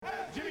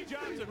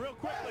You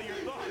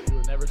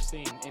will never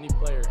see any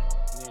player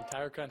in the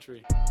entire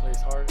country play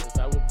as hard as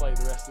I will play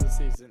the rest of the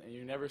season, and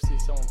you never see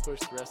someone push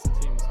the rest of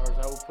the team as hard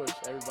as I will push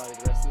everybody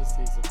the rest of the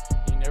season.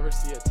 You never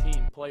see a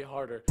team play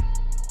harder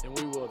than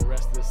we will the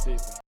rest of this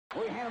season.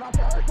 We hand off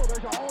to Herschel.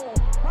 There's a hole.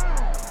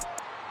 5,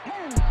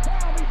 10,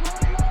 12. He's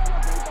running over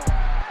people.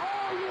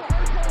 Oh, you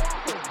Herschel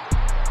Walker.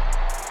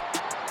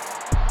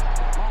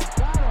 Oh,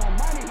 God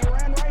almighty. He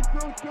ran right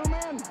through 2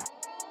 men.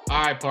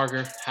 All right,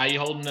 Parker. How you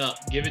holding up?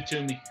 Give it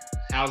to me.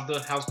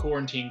 How's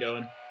quarantine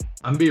going?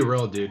 I'm gonna be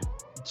real, dude.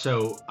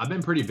 So I've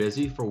been pretty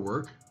busy for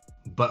work,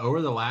 but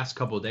over the last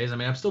couple of days, I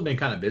mean, I've still been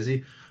kind of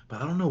busy,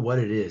 but I don't know what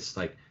it is.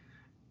 Like,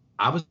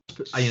 a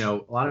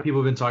lot of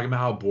people have been talking about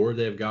how bored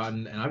they've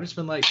gotten, and I've just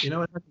been like, it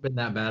hasn't been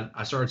that bad.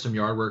 I started some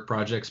yard work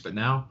projects, but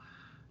now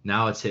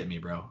it's hit me,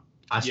 bro.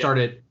 I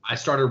started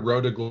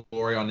Road to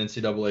Glory on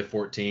NCAA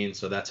 14,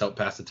 so that's helped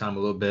pass the time a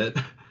little bit.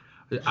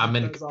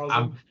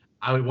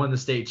 I won the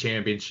state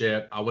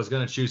championship. I was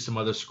going to choose some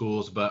other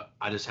schools, but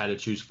I just had to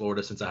choose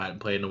Florida since I hadn't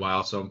played in a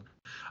while. So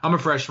I'm a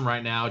freshman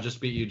right now,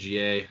 just beat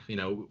UGA,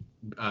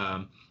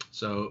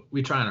 so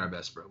we trying our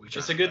best, bro.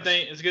 It's a good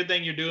thing. It's a good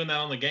thing you're doing that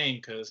on the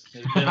game because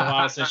it's been a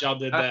while since y'all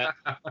did that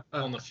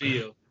on the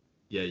field.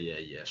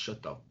 Yeah.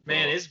 Shut up.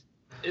 Man,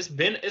 it's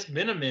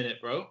been a minute,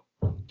 bro.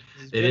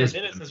 It's been a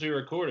minute since we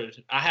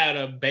recorded. I had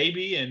a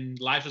baby and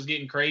life was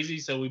getting crazy,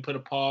 so we put a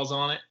pause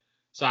on it.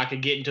 So I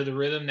could get into the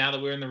rhythm. Now that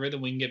we're in the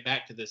rhythm, we can get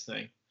back to this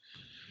thing.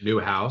 New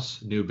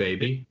house, new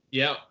baby.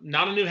 Yeah,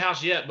 not a new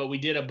house yet, but we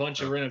did a bunch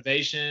of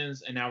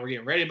renovations, and now we're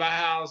getting ready to buy a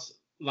house.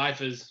 Life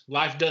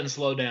doesn't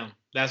slow down.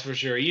 That's for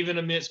sure. Even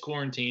amidst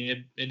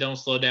quarantine, it don't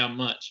slow down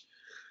much.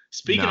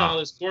 Speaking of all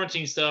this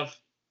quarantine stuff,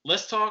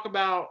 let's talk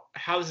about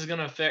how this is going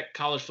to affect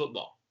college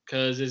football,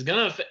 because it's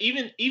going to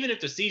even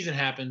if the season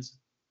happens,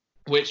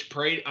 which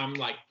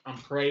I'm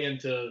praying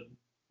to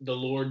the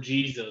Lord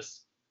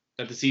Jesus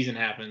that the season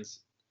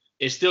happens.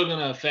 It's still going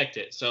to affect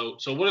it. So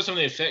what are some of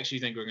the effects you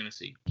think we're going to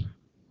see?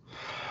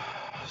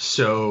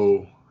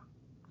 So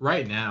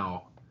right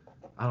now,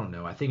 I don't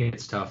know. I think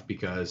it's tough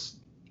because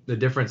the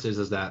difference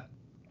is that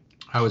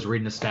I was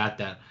reading a stat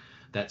that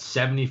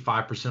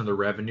 75% of the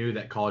revenue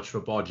that college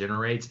football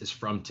generates is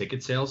from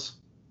ticket sales.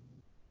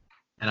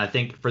 And I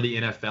think for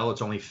the NFL,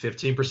 it's only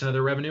 15% of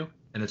their revenue,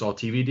 and it's all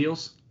TV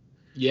deals.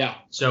 Yeah.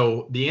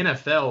 So the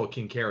NFL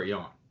can carry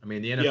on. I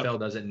mean, the NFL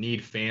doesn't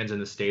need fans in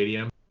the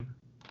stadium.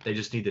 They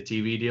just need the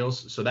TV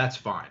deals, so that's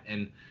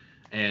fine.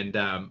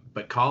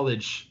 But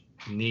college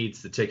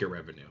needs the ticket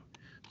revenue.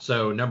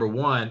 So number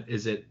one,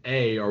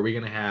 are we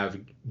going to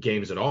have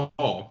games at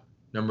all?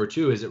 Number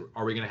two,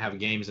 are we going to have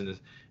games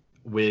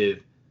with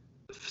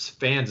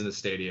fans in the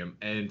stadium?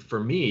 And for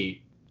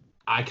me,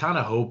 I kind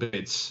of hope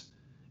if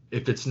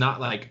it's not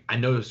like, I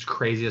know as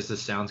crazy as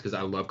this sounds because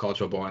I love college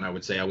football and I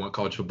would say I want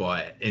college football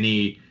at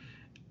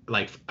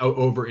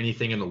over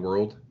anything in the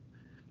world.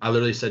 I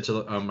literally said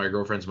to my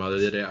girlfriend's mother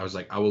the other day, I was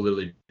like, I will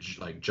literally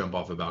jump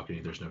off a balcony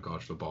if there's no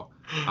college football.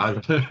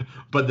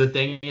 But the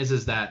thing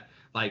is that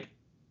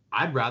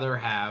I'd rather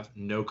have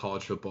no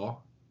college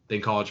football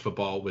than college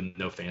football with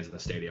no fans in the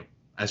stadium.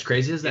 As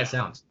crazy as that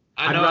sounds,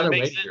 I'd rather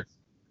wait a year.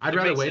 I'd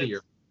rather wait a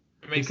year.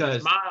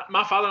 Because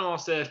my father-in-law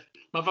said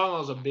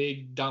was a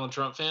big Donald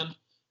Trump fan,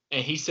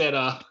 and he said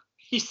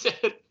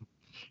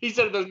if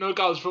there's no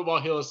college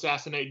football, he'll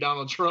assassinate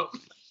Donald Trump.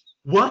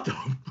 What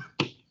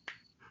the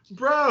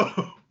bro?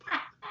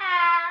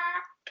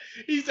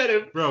 He said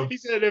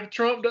if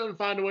Trump doesn't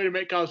find a way to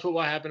make college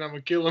football happen, I'm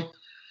gonna kill him.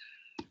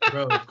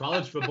 Bro, if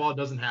college football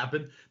doesn't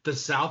happen, the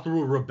South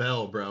will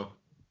rebel, bro.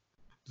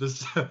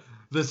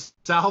 The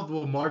South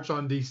will march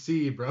on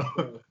DC, bro.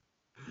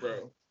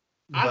 Bro.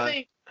 I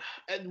think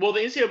the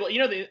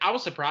NCAA, I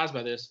was surprised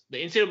by this.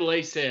 The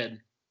NCAA said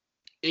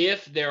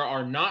if there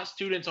are not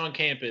students on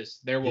campus,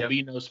 there will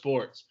be no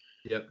sports.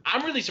 Yep.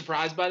 I'm really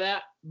surprised by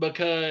that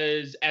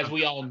because, as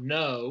we all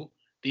know,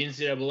 the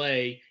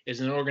NCAA is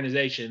an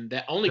organization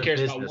that only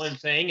cares about one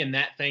thing, and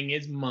that thing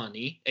is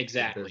money.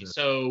 Exactly.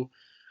 So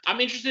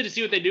I'm interested to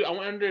see what they do. I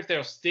wonder if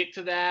they'll stick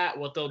to that,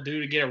 what they'll do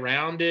to get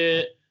around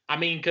it. I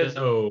mean, because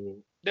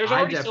there's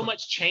already so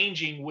much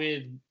changing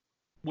with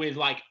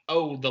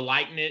the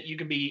likeness. You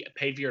can be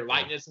paid for your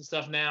likeness and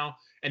stuff now.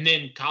 And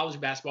then college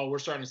basketball, we're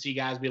starting to see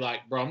guys be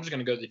like, bro, I'm just going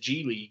to go to the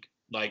G League.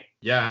 I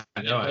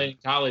know. Play in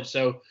college.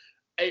 So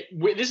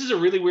this is a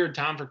really weird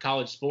time for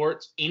college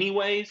sports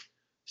anyways.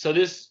 So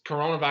this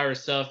coronavirus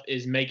stuff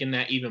is making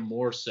that even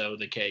more so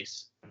the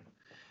case.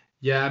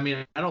 Yeah, I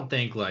mean, I don't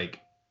think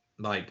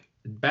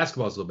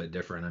basketball is a little bit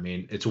different. I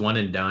mean, it's one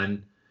and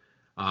done.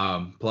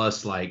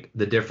 Plus,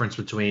 the difference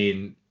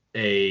between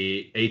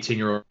a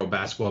 18-year-old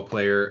basketball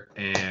player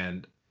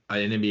and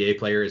an NBA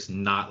player is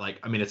not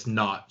it's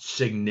not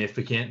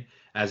significant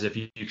as if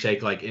you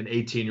take an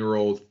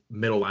 18-year-old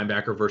middle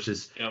linebacker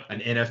versus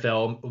an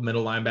NFL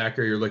middle linebacker.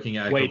 You're looking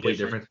at a completely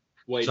different.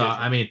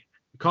 I mean,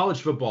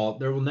 college football,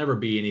 there will never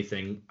be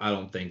anything, I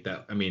don't think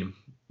that,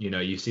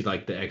 you see the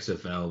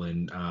XFL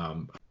and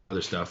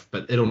other stuff,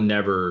 but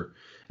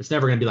it's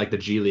never going to be like the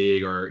G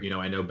League or,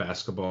 I know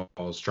basketball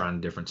is trying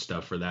different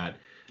stuff for that.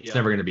 It's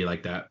never going to be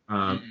like that.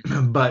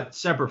 But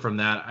separate from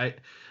that,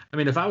 I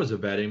mean, if I was a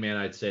betting man,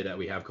 I'd say that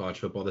we have college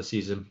football this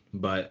season.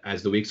 But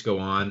as the weeks go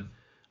on,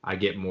 I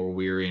get more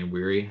weary and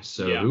weary.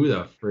 So who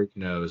the freak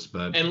knows?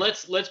 But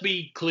let's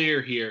be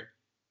clear here.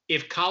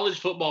 If college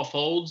football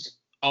folds,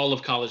 all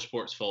of college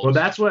sports folds.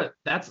 Well,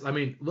 I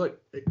mean, look,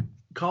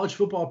 college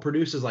football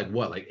produces like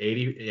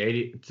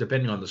 80,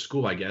 depending on the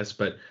school, I guess.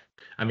 But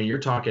I mean, you're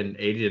talking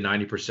 80 to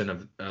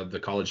 90% of the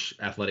college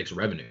athletics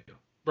revenue.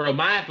 Bro,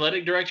 my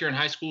athletic director in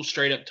high school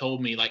straight up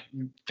told me, like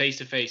face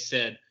to face,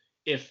 said,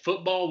 if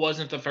football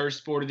wasn't the first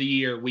sport of the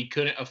year, we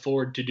couldn't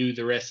afford to do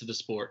the rest of the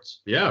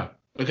sports. Yeah.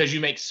 Because you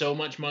make so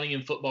much money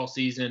in football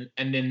season,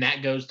 and then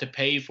that goes to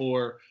pay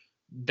for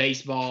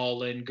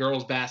baseball and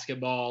girls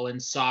basketball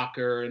and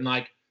soccer and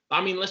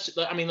let's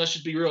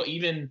just be real.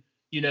 Even,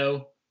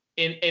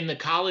 in the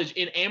college,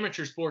 in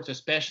amateur sports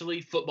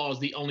especially, football is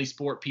the only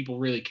sport people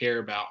really care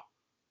about.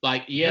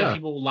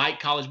 People like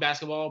college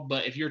basketball,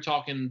 but if you're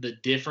talking the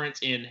difference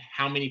in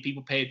how many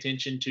people pay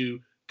attention to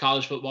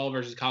college football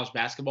versus college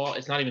basketball,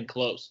 it's not even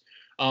close.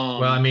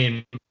 Well, I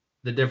mean,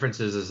 the difference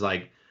is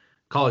like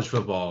college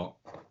football,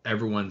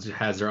 everyone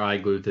has their eye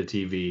glued to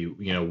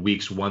TV,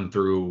 weeks 1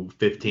 through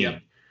 15.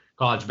 Yep.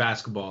 College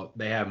basketball,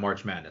 they have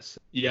March Madness.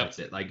 Yeah, that's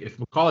it. Like if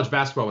college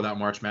basketball without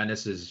March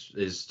Madness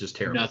is just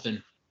terrible.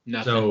 Nothing.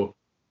 So,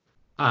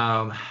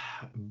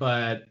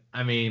 but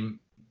I mean,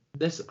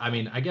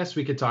 I guess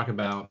we could talk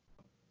about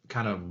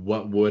kind of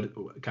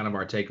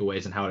our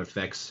takeaways and how it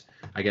affects,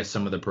 I guess,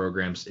 some of the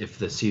programs if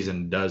the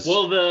season does.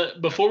 Well,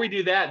 before we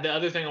do that, the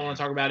other thing I want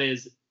to talk about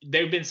is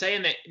they've been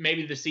saying that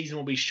maybe the season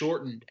will be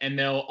shortened and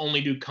they'll only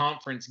do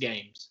conference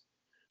games.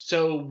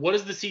 So what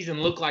does the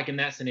season look like in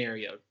that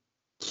scenario?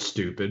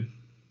 Stupid.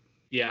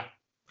 Yeah.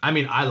 I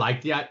mean, I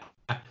like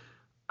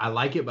I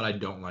like it, but I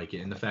don't like it.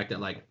 And the fact that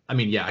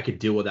I could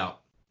deal without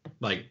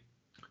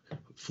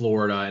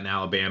Florida and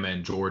Alabama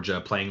and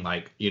Georgia playing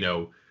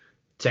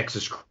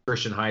Texas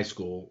Christian High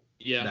School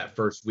that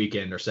first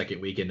weekend or second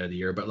weekend of the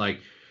year. But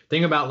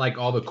think about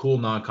all the cool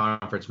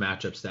non-conference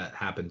matchups that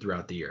happen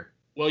throughout the year.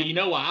 Well, you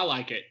know why I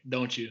like it,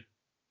 don't you?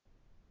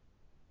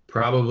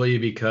 Probably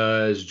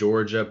because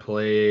Georgia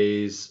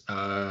plays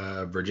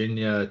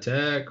Virginia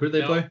Tech. Who do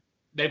they play?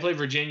 They play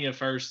Virginia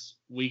first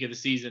week of the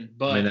season.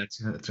 But I mean, that's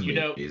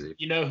gonna be easy.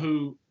 You know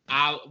who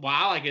why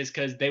I like it is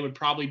because they would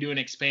probably do an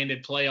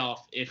expanded playoff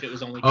if it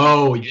was only.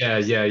 Oh yeah.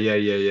 Let's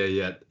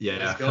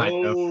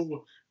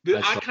go.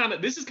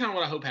 This is kind of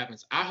what I hope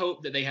happens. I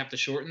hope that they have to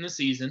shorten the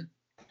season,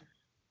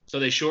 so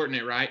they shorten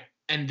it, right?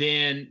 And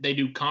then they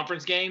do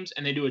conference games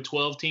and they do a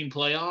 12-team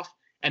playoff,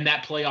 and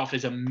that playoff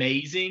is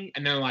amazing.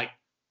 And they're like,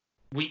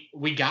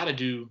 we got to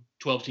do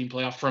 12-team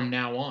playoff from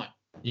now on.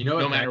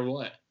 No matter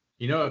what.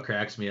 You know what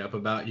cracks me up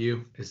about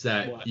you is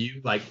that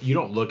you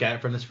don't look at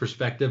it from this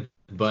perspective,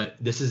 but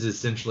this is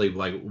essentially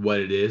what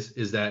it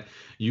is that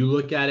you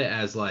look at it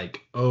as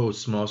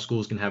small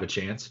schools can have a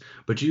chance,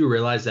 but you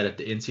realize that if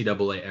the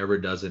NCAA ever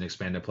does an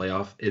expanded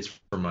playoff, it's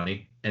for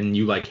money, and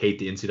you hate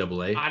the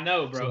NCAA. I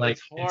know, bro. So,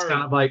 it's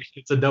kind of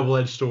it's a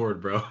double-edged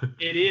sword, bro.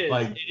 It is.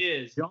 It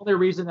is. The only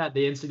reason that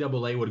the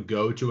NCAA would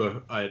go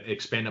to an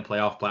expanded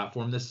playoff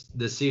platform this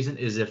season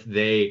is if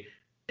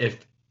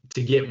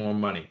to get more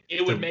money.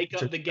 It would make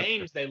up the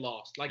games they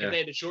lost. If they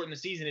had to shorten the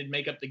season, it'd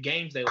make up the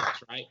games they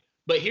lost, right?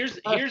 But here's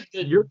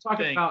the you're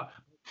talking thing. About.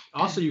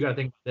 Also, you got to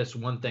think about this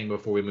one thing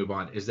before we move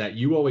on is that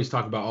you always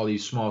talk about all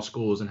these small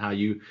schools and how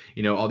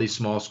all these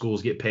small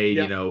schools get paid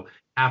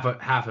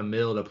half a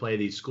mil to play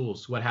these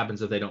schools. What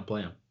happens if they don't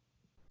play them?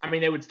 I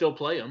mean, they would still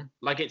play them.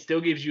 It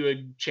still gives you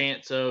a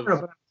chance of. No,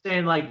 but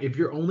I'm saying if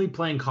you're only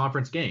playing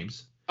conference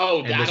games.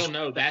 Oh, I don't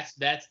know. That's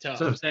tough. That's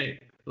what I'm saying.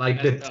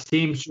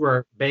 Teams who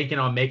are banking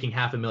on making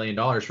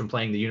 $500,000 from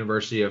playing the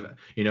University of,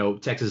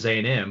 Texas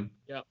A&M.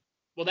 Yep.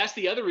 Well, that's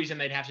the other reason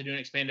they'd have to do an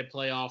expanded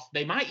playoff.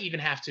 They might even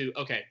have to,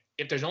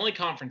 if there's only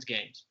conference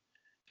games,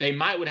 they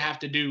would have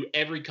to do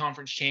every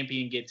conference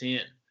champion gets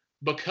in,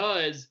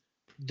 because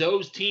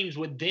those teams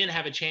would then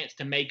have a chance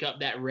to make up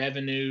that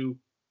revenue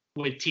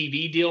with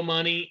TV deal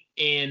money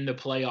in the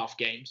playoff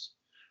games.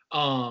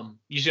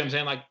 You see what I'm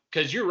saying?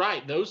 Because you're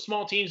right. Those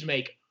small teams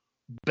make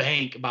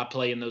bank by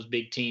playing those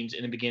big teams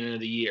in the beginning of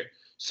the year.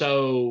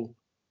 So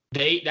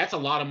that's a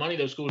lot of money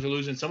those schools are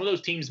losing. Some of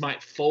those teams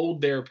might fold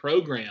their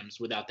programs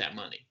without that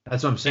money.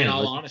 That's what I'm saying.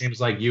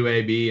 Teams like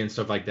UAB and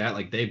stuff like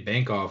that, they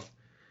bank off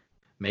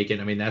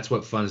making. I mean, that's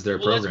what funds their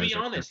programs.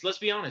 Let's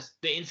be honest.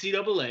 The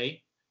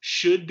NCAA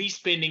should be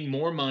spending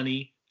more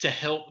money to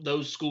help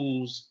those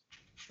schools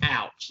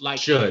out.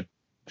 Should,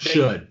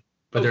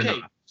 but they're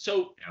not.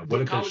 So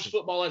college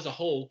football as a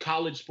whole,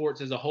 college sports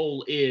as a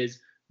whole is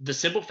the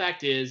simple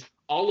fact is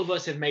all of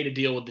us have made a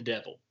deal with the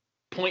devil.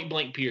 Point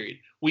blank, period.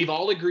 We've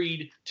all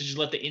agreed to just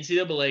let the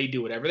NCAA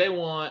do whatever they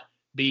want,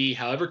 be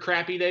however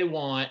crappy they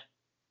want,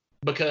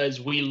 because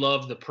we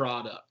love the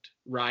product,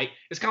 right?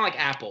 It's kind of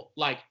like Apple.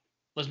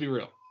 Let's be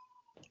real.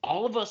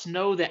 All of us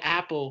know that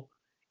Apple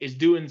is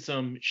doing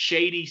some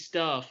shady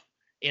stuff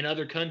in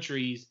other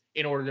countries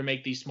in order to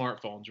make these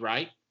smartphones,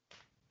 right?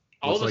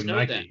 All of us know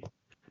Nike.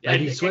 that.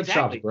 Nike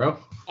sweatshops, bro.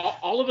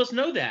 All of us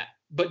know that.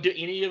 But do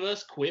any of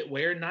us quit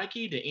wearing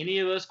Nike? Do any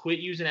of us quit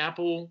using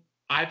Apple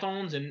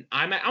iPhones and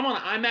iMac? I'm on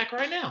an iMac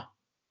right now.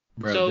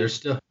 Bro, so there's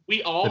still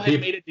we all have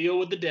made a deal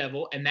with the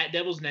devil, and that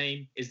devil's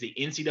name is the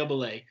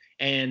NCAA.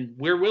 And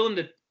we're willing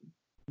to,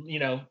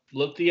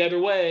 look the other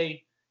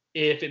way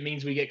if it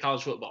means we get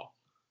college football.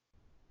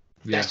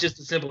 Yeah. That's just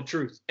the simple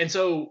truth. And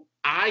so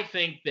I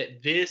think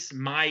that this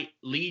might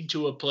lead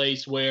to a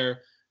place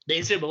where the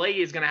NCAA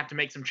is going to have to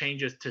make some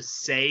changes to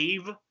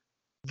save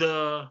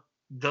the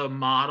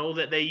model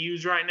that they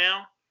use right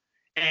now.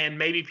 And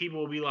maybe people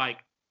will be like,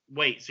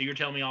 wait, so you're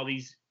telling me all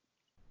these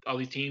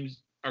teams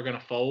are going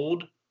to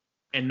fold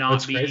and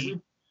not be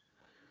crazy?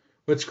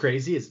 What's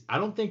crazy is I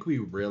don't think we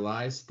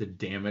realize the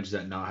damage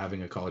that not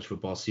having a college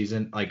football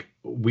season, like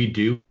we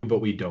do, but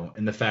we don't.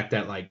 And the fact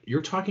that like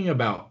you're talking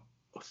about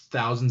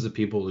thousands of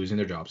people losing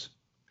their jobs.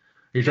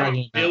 You're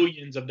talking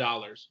billions of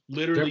dollars,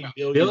 literally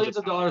billions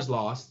of dollars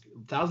lost,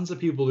 thousands of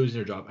people losing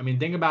their job. I mean,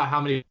 think about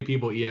how many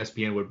people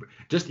ESPN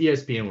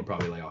would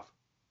probably lay off.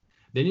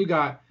 Then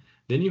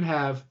you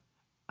have,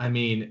 I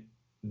mean,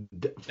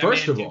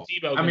 first of all,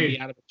 Tim Tebow be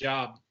out of a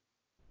job.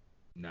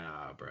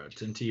 Nah, bro,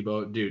 Tim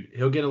Tebow, dude,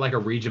 he'll get like a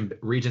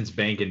Regions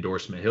Bank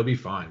endorsement. He'll be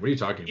fine. What are you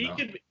talking about?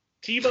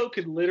 Tebow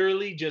could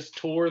literally just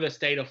tour the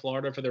state of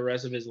Florida for the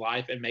rest of his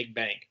life and make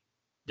bank.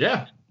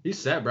 Yeah, he's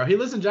set, bro. He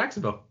lives in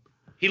Jacksonville.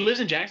 He lives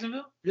in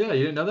Jacksonville? Yeah,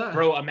 you didn't know that?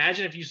 Bro,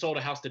 imagine if you sold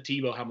a house to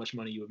Tebow, how much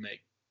money you would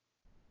make.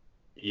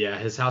 Yeah,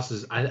 his house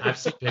is – I've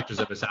seen pictures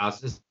of his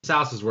house. His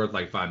house is worth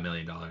like $5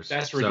 million.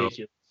 That's ridiculous.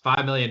 So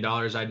 $5 million,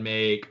 I'd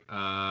make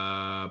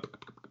 $5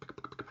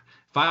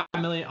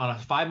 million on a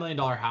 $5 million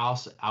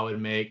house, I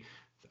would make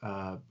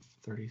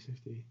 30,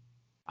 60.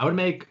 I would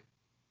make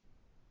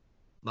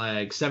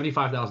like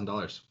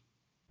 $75,000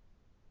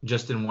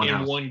 just in one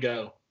house. In one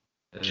go.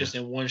 Just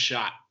in one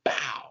shot. Bow.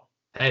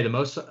 Hey, the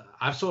most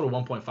I've sold a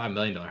 $1.5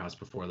 million house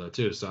before though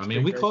too. So I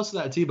mean, we close to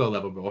that Tebow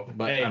level, bro.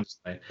 But hey, I'm just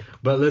saying.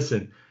 But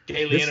listen,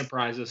 Daily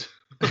Enterprises.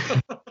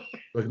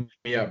 Look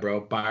me up,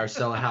 bro. Buy or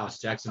sell a house,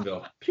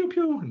 Jacksonville. Pew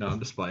pew. No, I'm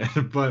just playing.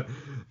 But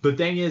the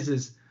thing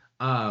is,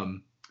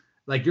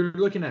 like you're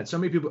looking at so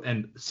many people,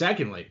 and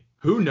secondly,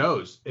 who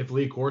knows if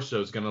Lee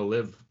Corso is gonna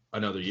live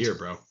another year,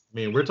 bro? I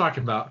mean, we're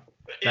talking about.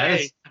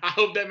 I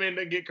hope that man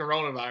doesn't get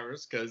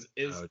coronavirus because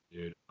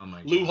oh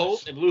my Lou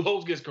Holtz. If Lou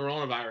Holtz gets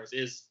coronavirus,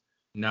 is.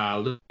 Nah,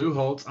 Lou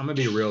Holtz, I'm going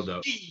to be real,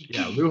 though.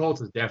 Yeah, Lou Holtz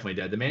is definitely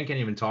dead. The man can't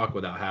even talk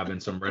without having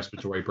some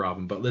respiratory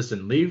problem. But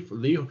listen,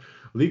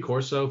 Lee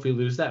Corso, if we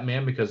lose that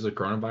man because of the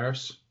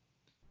coronavirus,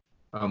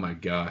 oh, my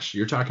gosh.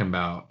 You're talking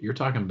about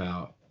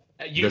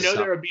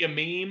there would be a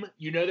meme.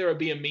 There would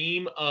be a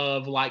meme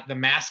of, like, the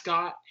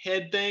mascot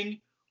head thing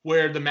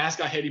where the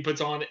mascot head he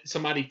puts on,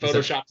 somebody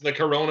photoshops the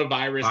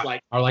coronavirus.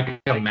 Or like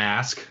a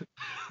mask.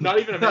 Not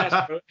even a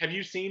mask. Have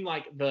you seen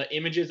like the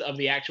images of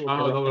the actual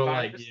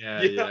coronavirus?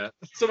 Yeah.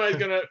 Somebody's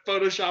going to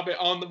Photoshop it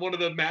on one of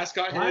the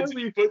mascot heads and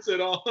he puts it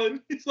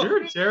on.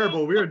 You're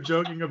terrible. We were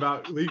joking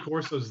about Lee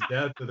Corso's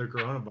death to the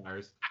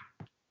coronavirus.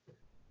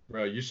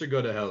 Bro, you should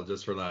go to hell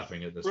just for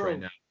laughing at this right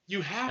now.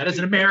 You have That is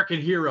an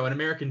American hero, an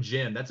American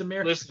gem. That's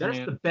American. That's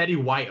the Betty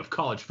White of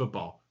college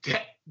football.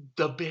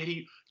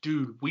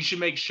 Dude, we should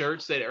make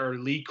shirts that are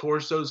Lee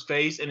Corso's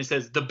face and it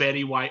says the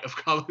Betty White of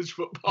college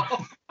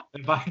football.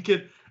 If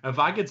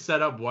I could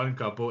set up one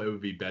couple, it would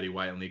be Betty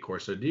White and Lee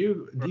Corso. Do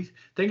you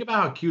think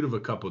about how cute of a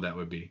couple that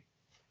would be?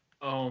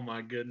 Oh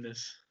my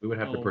goodness. We would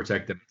have to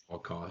protect them at all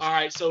costs. All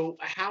right, so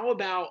how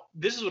about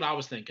this is what I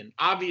was thinking.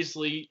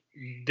 Obviously,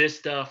 this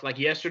stuff, like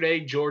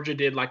yesterday, Georgia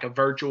did like a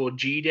virtual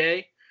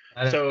G-Day.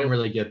 I didn't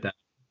really get that.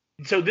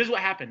 So this is what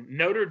happened.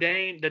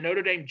 The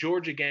Notre Dame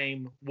Georgia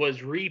game was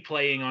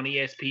replaying on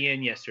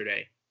ESPN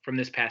yesterday from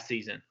this past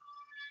season.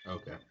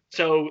 Okay.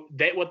 So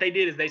what they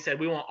did is they said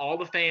we want all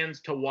the fans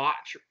to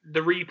watch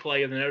the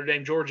replay of the Notre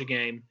Dame Georgia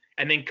game,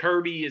 and then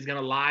Kirby is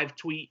going to live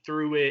tweet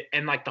through it,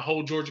 and like the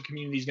whole Georgia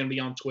community is going to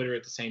be on Twitter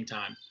at the same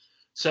time.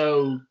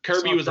 So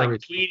Kirby was like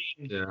tweeting.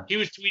 Yeah. He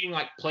was tweeting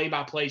like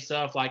play-by-play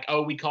stuff, like,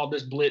 "Oh, we called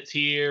this blitz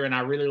here, and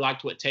I really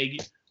liked what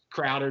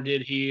Crowder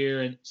did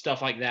here, and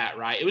stuff like that."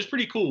 Right? It was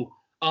pretty cool.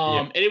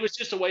 And it was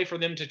just a way for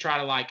them to try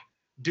to like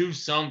do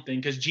something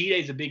because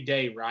G-Day is a big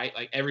day, right?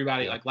 Like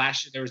everybody, like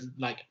last year there was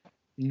like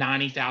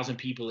 90,000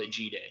 people at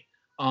G-Day.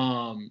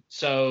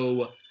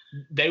 So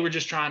they were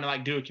just trying to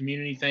like do a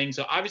community thing.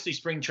 So obviously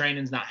spring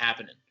training's not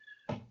happening.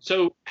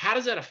 So how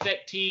does that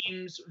affect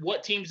teams?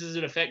 What teams does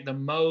it affect the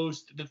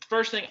most? The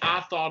first thing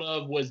I thought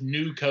of was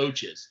new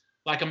coaches.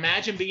 Like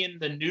imagine being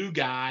the new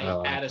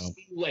guy at a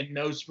school and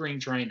no spring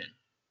training.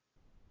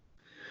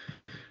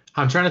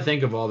 I'm trying to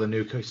think of all the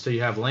new coaches. So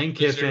you have Lane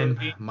Kiffin,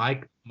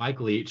 Mike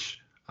Leach.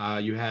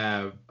 You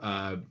have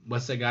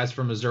what's that guy's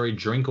from Missouri,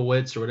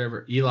 Drinkowitz or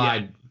whatever.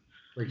 Eli,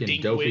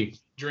 freaking Dopey.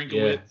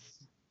 Drinkowitz.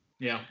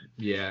 Yeah.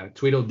 Yeah.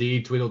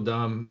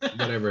 Tweedledum,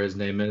 whatever his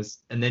name is.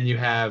 And then you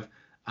have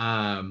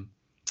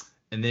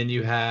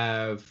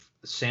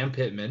Sam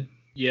Pittman.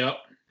 Yep.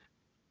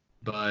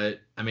 But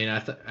I mean,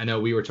 I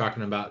know we were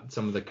talking about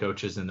some of the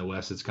coaches in the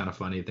West. It's kind of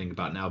funny to think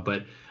about now,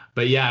 but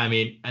yeah, I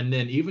mean, and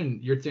then even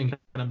you're thinking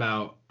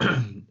about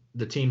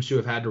the teams who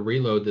have had to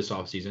reload this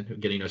offseason,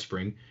 getting no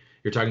spring.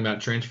 You're talking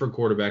about transfer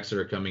quarterbacks that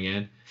are coming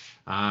in.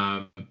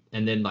 And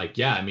then,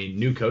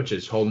 new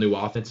coaches, whole new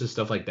offenses,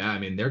 stuff like that. I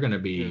mean, they're going to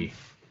be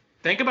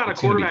 – Think about a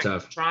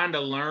quarterback trying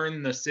to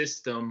learn the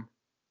system,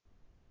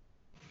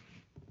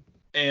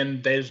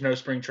 and there's no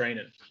spring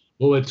training.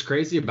 Well, what's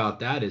crazy about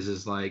that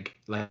is like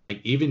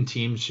even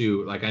teams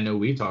who, like I know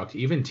we talked,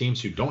 even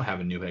teams who don't have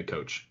a new head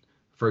coach.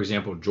 For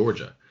example,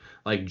 Georgia.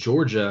 Like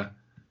Georgia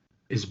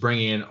is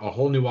bringing in a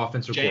whole new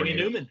offensive coordinator.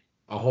 Jamie Newman.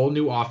 A whole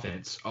new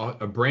offense,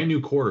 a brand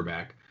new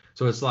quarterback.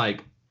 So it's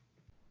like,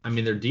 I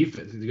mean, their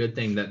defense. The good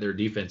thing that their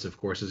defense, of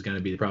course, is going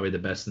to be probably the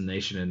best in the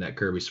nation, and that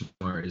Kirby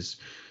Smart is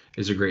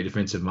a great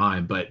defensive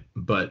mind. But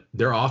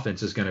their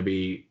offense is going to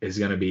be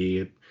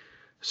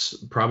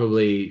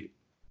probably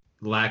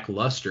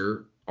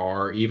lackluster,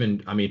 or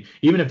even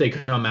if they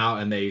come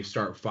out and they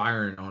start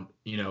firing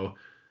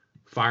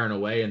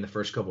away in the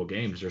first couple of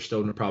games, they're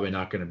still probably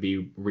not going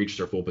to reach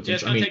their full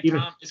potential.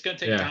 It's going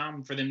to take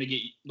time for them to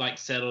get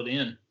settled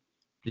in.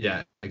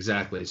 Yeah,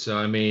 exactly. So,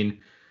 I mean,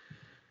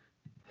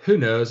 who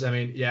knows? I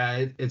mean,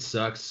 yeah, it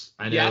sucks.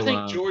 I know. Yeah, I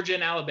think Georgia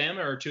and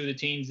Alabama are two of the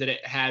teams that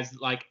it has,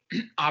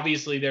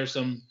 obviously there's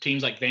some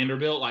teams like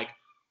Vanderbilt.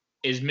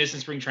 Is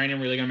missing spring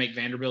training really going to make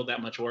Vanderbilt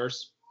that much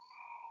worse?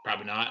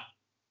 Probably not.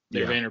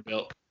 They're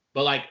Vanderbilt.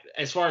 But,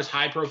 as far as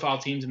high-profile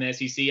teams in the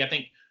SEC, I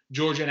think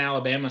Georgia and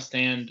Alabama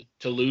stand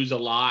to lose a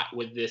lot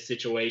with this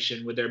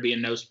situation, with there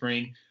being no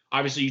spring.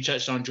 Obviously, you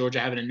touched on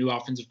Georgia having a new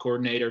offensive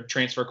coordinator,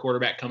 transfer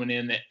quarterback coming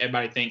in that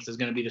everybody thinks is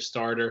going to be the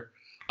starter.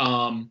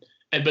 But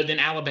then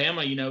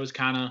Alabama, is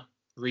kind of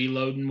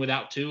reloading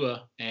without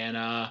Tua and,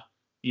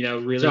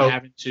 really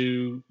having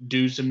to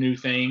do some new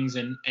things.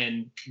 And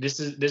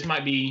this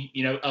might be,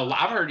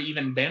 I've heard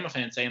even Bama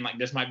fans saying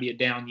this might be a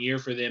down year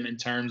for them in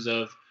terms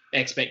of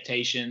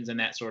expectations and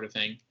that sort of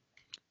thing.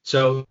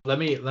 So let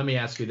me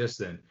ask you this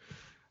then.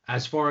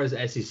 As far as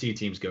SEC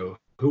teams go,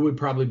 who would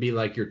probably be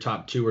your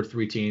top 2 or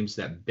 3 teams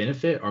that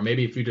benefit? Or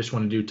maybe if you just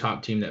want to do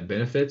top team that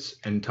benefits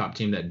and top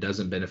team that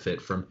doesn't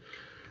benefit from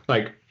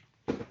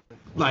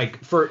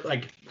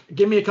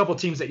give me a couple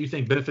teams that you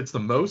think benefits the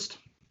most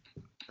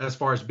as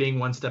far as being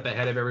one step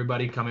ahead of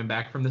everybody coming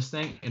back from this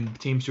thing, and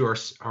teams who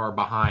are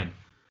behind.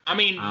 I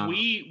mean,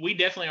 we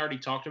definitely already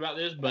talked about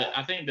this, but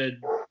I think that,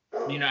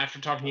 after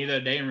talking to you the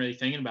other day and really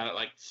thinking about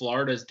it,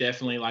 Florida's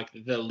definitely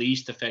the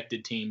least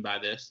affected team by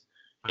this,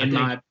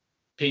 my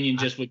opinion,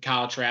 just with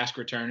Kyle Trask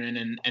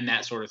returning and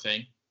that sort of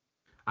thing.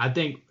 I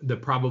think the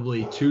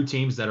probably 2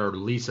 teams that are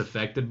least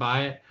affected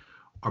by it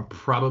are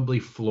probably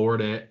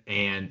Florida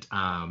and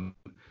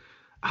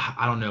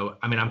I don't know.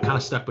 I mean, I'm kind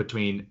of stuck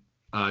between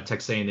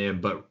Texas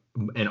A&M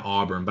and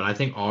Auburn, but I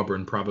think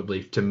Auburn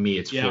probably, to me,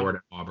 it's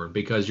Florida and Auburn,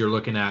 because you're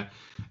looking at,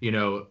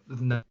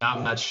 not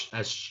much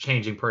as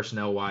changing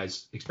personnel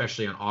wise,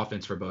 especially on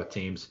offense for both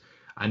teams.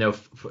 I know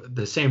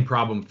the same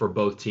problem for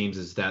both teams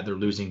is that they're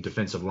losing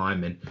defensive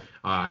linemen.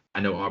 I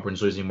know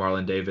Auburn's losing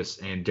Marlon Davis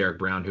and Derek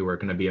Brown, who are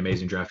going to be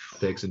amazing draft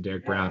picks, and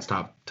Derek Brown's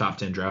top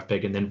 10 draft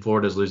pick. And then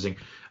Florida's losing,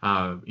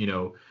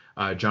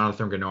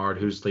 Jonathan Gennard,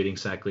 who's leading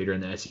sack leader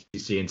in the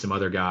SEC, and some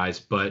other guys.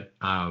 But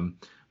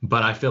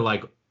I feel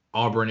like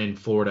Auburn and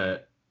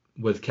Florida,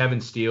 with Kevin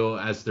Steele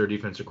as their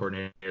defensive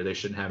coordinator, they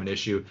shouldn't have an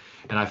issue.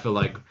 And I feel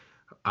like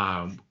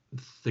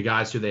the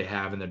guys who they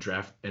have in the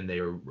draft and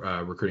their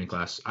recruiting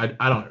class,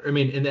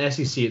 in the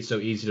SEC it's so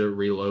easy to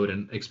reload,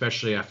 and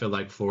especially I feel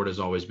like Florida's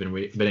always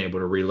been able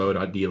to reload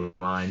on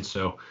D-line.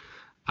 So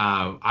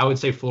I would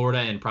say Florida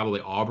and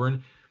probably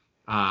Auburn.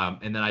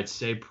 And then I'd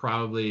say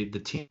probably the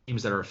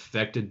teams that are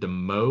affected the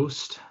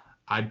most,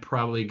 I'd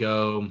probably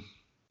go,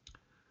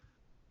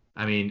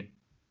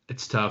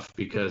 it's tough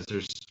because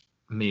other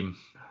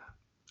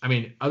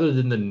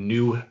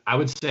than I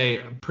would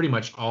say pretty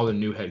much all the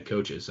new head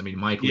coaches.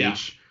 Mike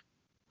Leach,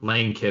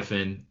 Lane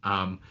Kiffin.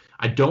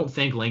 I don't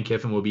think Lane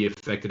Kiffin will be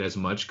affected as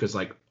much because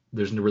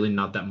there's really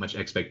not that much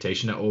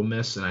expectation at Ole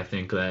Miss, and I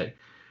think that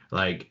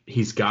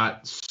he's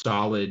got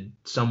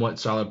somewhat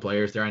solid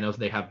players there. I know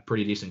they have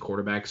pretty decent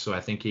quarterbacks, so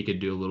I think he could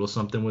do a little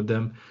something with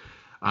them.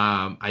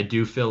 I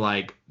do feel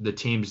like the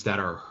teams that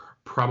are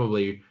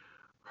probably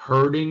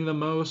hurting the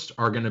most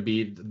are going to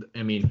be,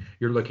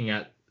 you're looking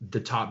at the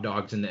top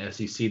dogs in the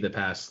SEC the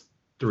past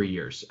 3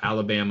 years: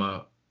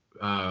 Alabama,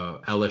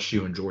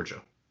 LSU, and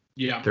Georgia.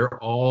 Yeah, they're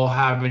all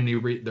having to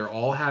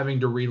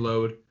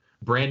reload,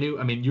 brand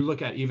new. You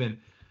look at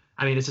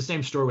it's the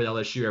same story with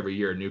LSU every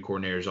year, new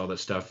coordinators, all that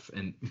stuff.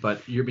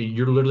 But you're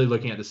literally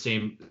looking at the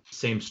same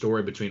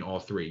story between all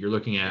 3. You're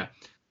looking at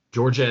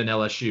Georgia and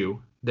LSU.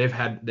 They've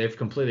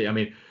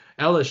completely.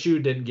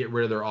 LSU didn't get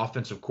rid of their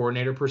offensive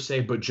coordinator per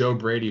se, but Joe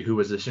Brady, who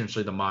was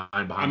essentially the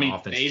mind behind the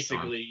offense.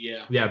 Basically,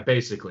 yeah. Yeah,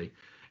 basically.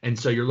 And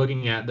so you're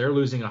looking at they're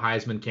losing the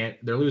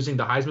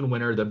Heisman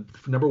winner, the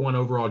number 1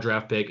 overall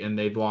draft pick, and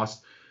they've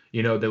lost.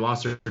 They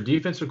lost their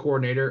defensive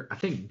coordinator. I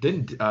think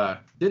didn't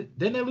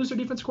they lose their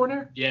defensive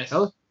coordinator? Yes.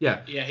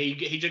 Yeah. Yeah,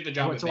 he took the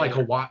job. Went to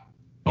Hawaii.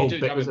 Was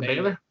it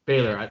Baylor?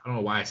 Baylor. I don't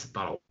know why I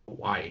thought of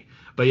Hawaii,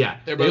 but yeah,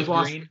 they're both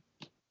green.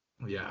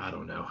 Yeah, I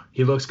don't know.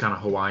 He looks kind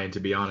of Hawaiian, to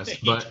be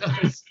honest. But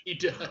he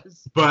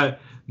does. But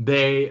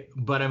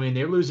I mean,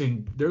 they're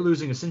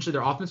losing essentially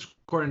their offensive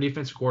coordinator, and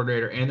defensive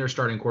coordinator, and their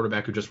starting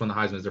quarterback who just won the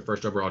Heisman as their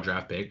first overall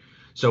draft pick.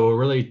 So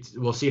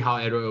we'll see how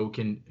Edo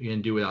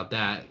can do without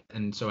that.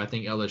 And so I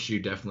think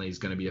LSU definitely is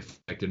going to be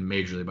affected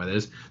majorly by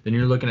this. Then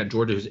you're looking at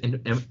Georgia, who's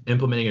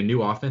implementing a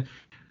new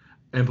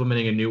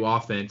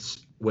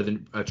offense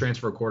with a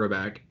transfer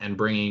quarterback and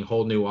bringing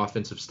whole new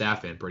offensive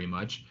staff in pretty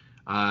much.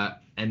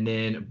 And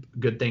then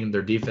good thing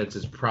their defense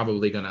is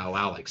probably going to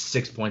allow like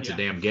 6 points a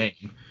damn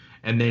game.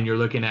 And then you're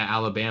looking at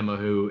Alabama,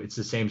 who it's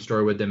the same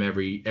story with them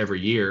every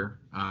year.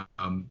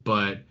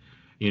 But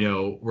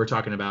we're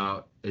talking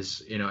about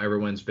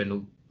everyone's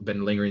been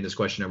lingering this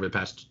question over the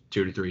past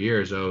 2 to 3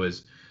 years. Oh,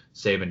 is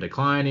Saban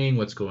declining?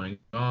 What's going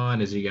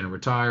on? Is he going to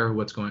retire?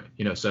 What's going?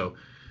 So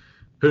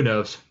who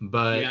knows?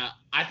 But yeah,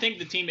 I think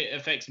the team it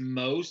affects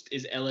most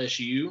is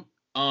LSU.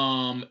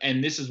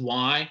 And this is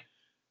why,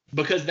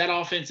 because that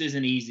offense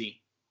isn't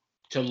easy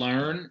to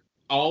learn.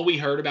 All we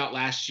heard about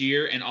last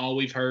year and all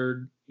we've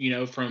heard,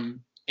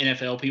 from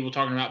NFL people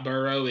talking about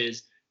Burrow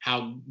is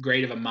how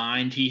great of a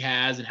mind he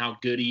has and how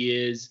good he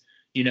is,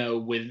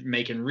 with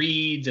making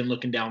reads and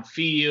looking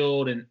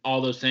downfield and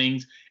all those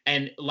things.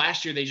 And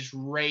last year they just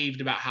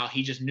raved about how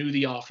he just knew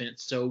the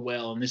offense so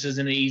well. And this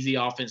isn't an easy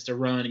offense to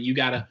run. And you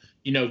got to,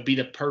 be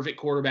the perfect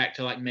quarterback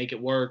to like make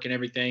it work and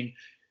everything.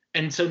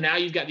 And so now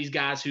you've got these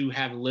guys who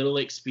have little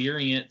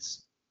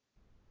experience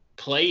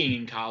playing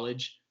in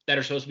college that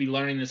are supposed to be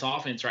learning this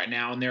offense right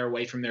now, and they're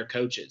away from their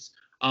coaches,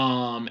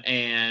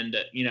 and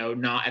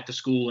not at the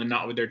school and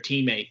not with their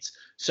teammates.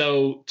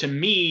 So to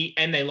me,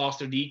 and they lost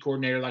their D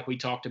coordinator, like we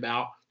talked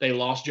about. They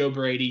lost Joe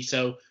Brady.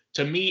 So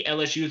to me,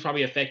 LSU is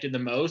probably affected the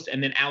most,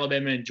 and then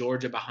Alabama and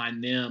Georgia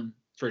behind them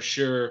for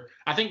sure.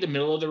 I think the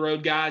middle of the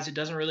road guys, it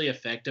doesn't really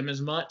affect them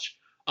as much.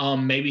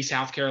 Maybe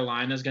South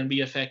Carolina is going to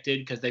be affected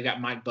because they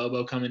got Mike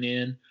Bobo coming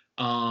in.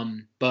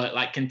 But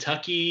like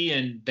Kentucky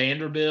and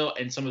Vanderbilt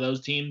and some of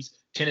those teams,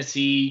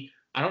 Tennessee,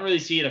 I don't really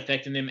see it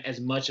affecting them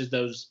as much as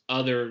those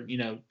other,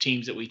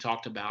 teams that we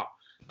talked about.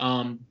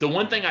 The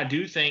one thing I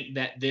do think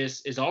that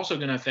this is also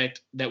going to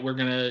affect that we're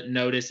going to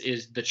notice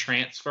is the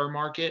transfer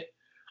market.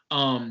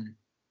 I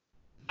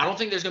don't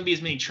think there's going to be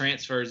as many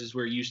transfers as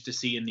we're used to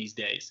seeing these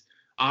days.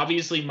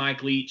 Obviously,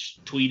 Mike Leach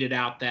tweeted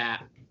out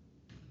that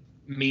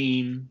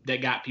meme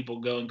that got people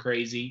going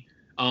crazy.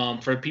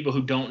 For people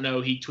who don't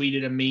know, he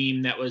tweeted a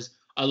meme that was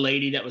a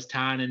lady that was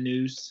tying a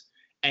noose,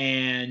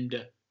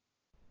 and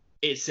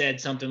it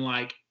said something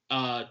like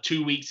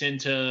 2 weeks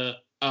into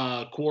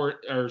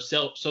court or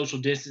social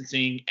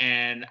distancing,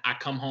 and I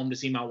come home to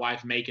see my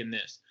wife making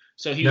this.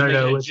 So he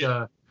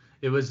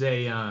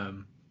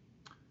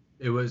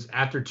it was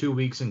after 2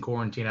 weeks in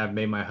quarantine, I've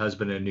made my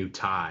husband a new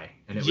tie,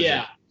 and it was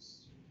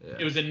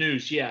it was a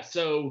noose. Yeah.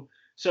 So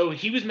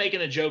he was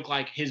making a joke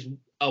like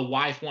a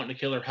wife wanting to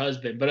kill her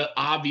husband, but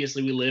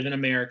obviously we live in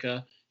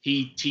America.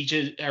 He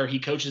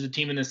coaches a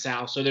team in the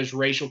South, so there's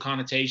racial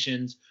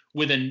connotations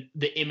within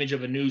the image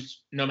of a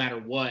noose, no matter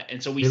what.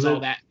 And so saw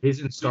that he's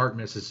in Stark,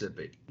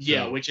 Mississippi.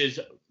 Yeah, which is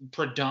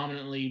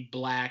predominantly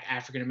Black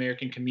African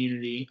American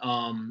community.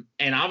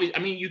 And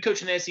obviously, you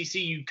coach in the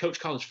SEC, you coach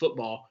college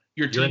football.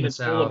 Your team is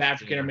full of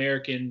African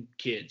American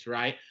kids,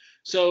 right?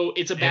 So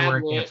it's a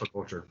bad look. Cancel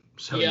culture.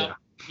 So yeah,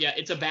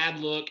 it's a bad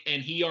look.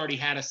 And he already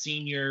had a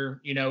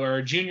senior, or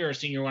a junior or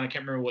senior one. I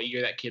can't remember what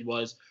year that kid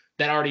was.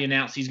 That already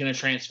announced he's going to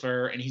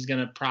transfer, and he's going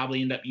to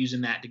probably end up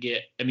using that to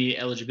get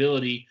immediate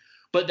eligibility.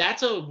 But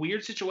that's a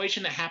weird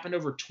situation that happened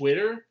over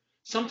Twitter.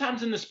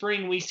 Sometimes in the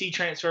spring, we see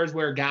transfers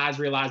where guys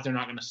realize they're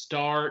not going to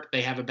start.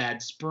 They have a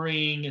bad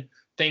spring,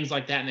 things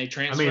like that, and they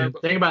transfer.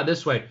 Think about it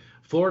this way.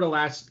 Florida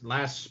last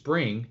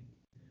spring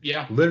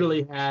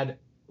literally had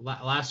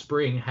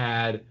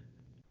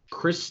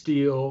Chris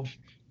Steele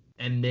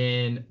and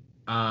then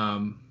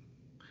what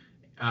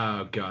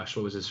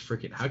was his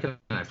freaking? How can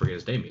I forget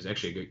his name? He's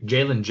actually good.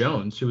 Jalen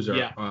Jones, who was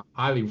a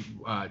highly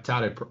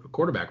touted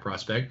quarterback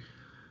prospect.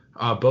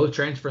 Both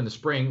transferred in the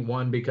spring.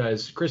 One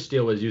because Chris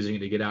Steele was using it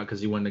to get out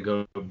because he wanted to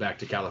go back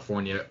to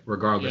California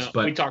regardless.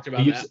 But we talked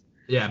about that.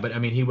 Yeah, but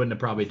he wouldn't have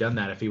probably done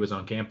that if he was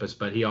on campus.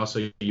 But he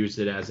also used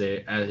it as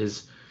a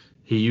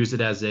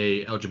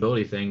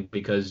eligibility thing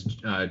because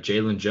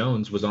Jalen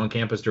Jones was on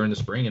campus during the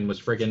spring and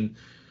was freaking,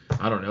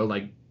 I don't know,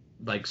 like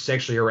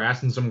sexually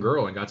harassing some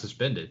girl and got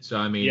suspended.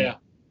 So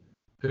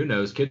who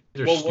knows? Kids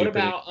are stupid. What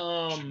about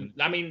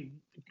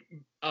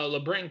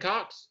LeBrenton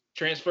Cox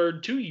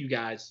transferred to you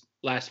guys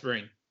last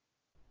spring?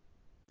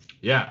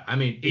 Yeah,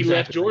 he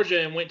left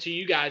Georgia and went to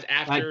you guys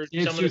after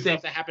some of the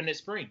stuff that happened this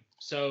spring.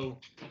 So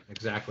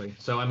exactly.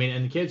 So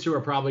and the kids who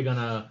are probably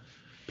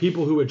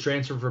people who would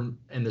transfer from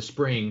in the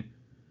spring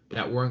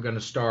that weren't going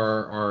to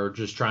start or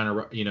just trying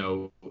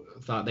to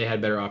thought they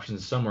had better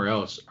options somewhere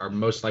else are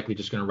most likely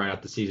just going to ride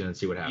out the season and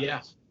see what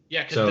happens.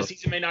 Yeah, because the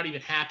season may not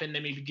even happen. They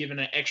may be given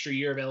an extra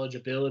year of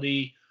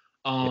eligibility.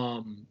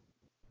 That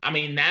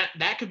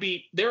could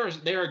be there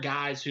are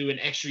guys who an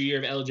extra year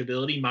of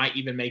eligibility might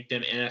even make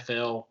them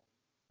NFL,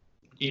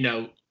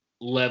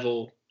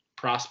 level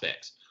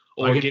prospects.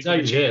 or give them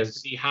a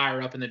chance to be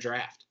higher up in the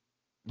draft.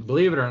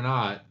 Believe it or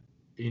not,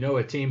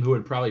 a team who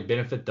would probably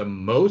benefit the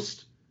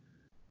most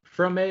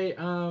from a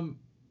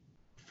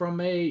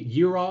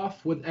year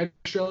off with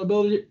extra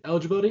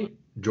eligibility,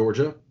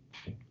 Georgia.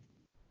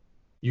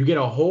 You get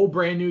a whole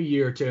brand new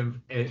year to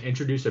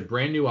introduce a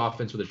brand new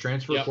offense with a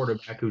transfer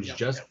quarterback who's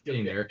just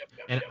sitting there.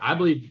 And I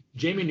believe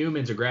Jamie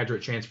Newman's a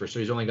graduate transfer, so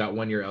he's only got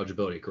 1 year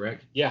eligibility,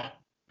 correct? Yeah.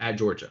 At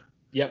Georgia.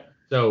 Yep.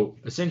 So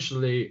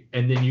essentially,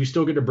 and then you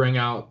still get to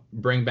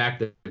bring back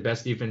the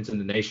best defense in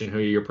the nation, who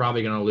you're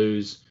probably going to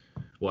lose,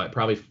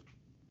 probably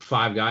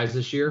 5 guys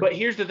this year. But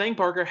here's the thing,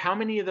 Parker. How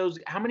many of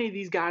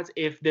these guys,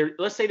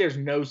 let's say there's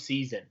no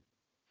season,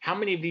 how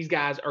many of these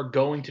guys are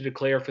going to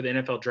declare for the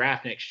NFL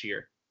draft next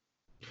year?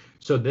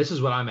 So this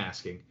is what I'm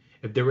asking.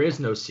 If there is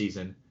no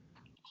season,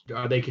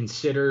 are they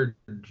considered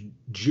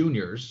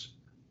juniors?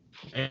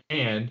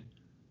 And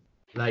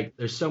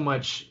there's so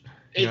much.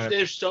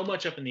 There's so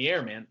much up in the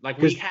air, man.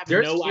 We have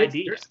no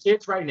idea. There's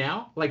kids right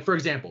now. For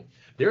example,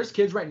 there's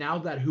kids right now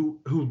that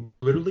who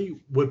literally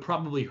would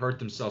probably hurt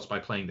themselves by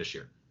playing this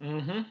year.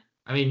 Mm-hmm.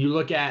 I mean, you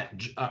look at.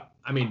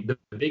 The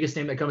biggest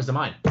name that comes to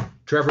mind,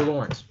 Trevor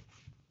Lawrence.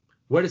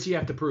 What does he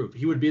have to prove?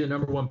 He would be the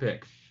number 1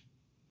 pick.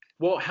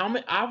 Well,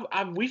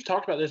 we've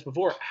talked about this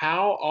before.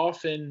 How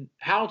soon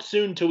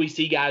till we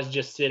see guys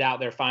just sit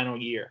out their final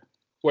year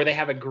where they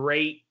have a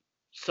great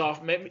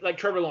maybe like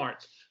Trevor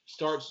Lawrence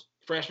starts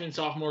freshman,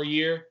 sophomore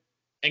year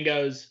and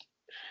goes,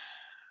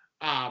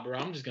 bro,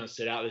 I'm just going to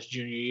sit out this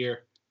junior year.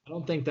 I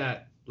don't think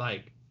that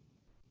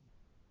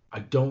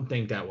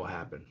will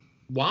happen.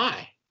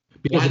 Why?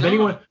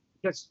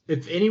 Because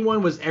if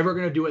anyone was ever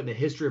going to do it in the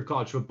history of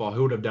college football,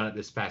 who would have done it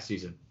this past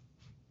season?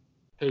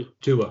 Who?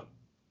 Tua.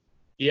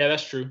 Yeah,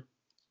 that's true.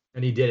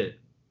 And he did it.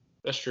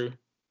 That's true.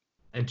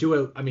 And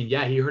Tua,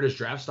 he hurt his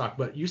draft stock,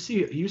 but you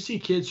see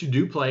kids who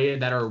do play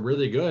that are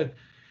really good,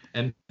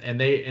 and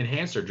they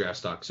enhance their draft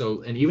stock.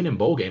 So, and even in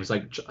bowl games,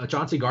 like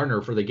Chauncey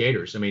Gardner for the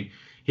Gators,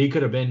 he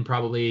could have been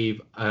probably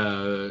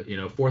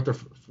 4th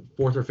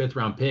or 5th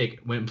round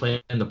pick, went and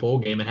played in the bowl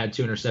game and had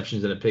 2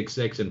 interceptions and a pick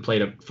 6 and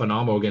played a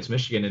phenomenal against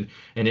Michigan and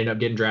ended up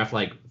getting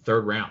drafted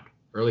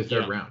early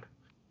third round.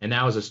 And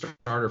now is a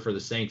starter for the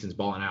Saints and is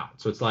balling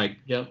out. So it's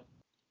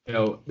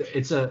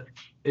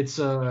it's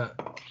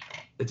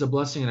a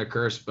blessing and a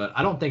curse, but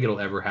I don't think it'll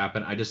ever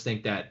happen. I just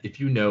think that if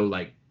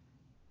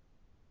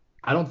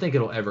I don't think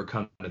it'll ever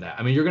come to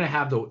that. You're going to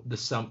have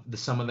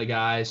some of the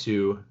guys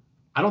who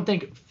I don't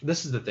think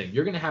this is the thing.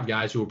 You're going to have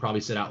guys who will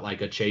probably sit out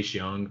like a Chase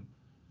Young,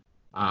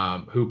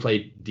 who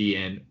played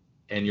DN,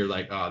 and you're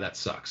like, oh, that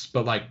sucks.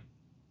 But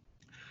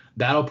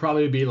that'll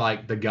probably be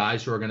the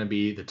guys who are going to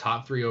be the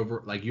top 3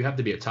 over. You have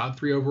to be a top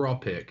 3 overall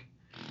pick,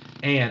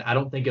 and I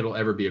don't think it'll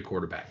ever be a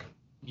quarterback.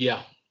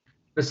 Yeah.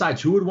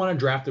 Besides, who would want to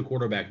draft a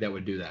quarterback that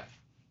would do that?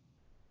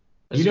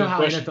 That's how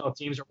question. NFL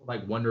teams are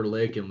like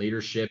Wonderlic and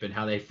leadership and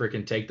how they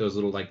freaking take those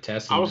little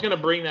tests. I was going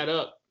to bring that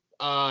up.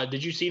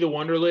 Did you see the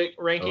Wonderlic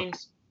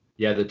rankings?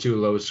 Yeah, the 2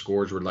 lowest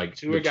scores were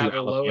Tua got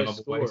the lowest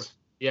score.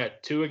 Yeah,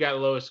 Tua got the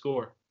lowest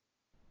score.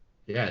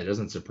 Yeah, it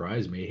doesn't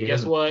surprise me.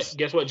 Guess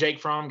what Jake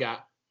Fromm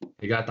got?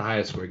 He got the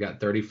highest score. He got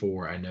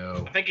 34, I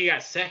know. I think he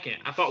got second.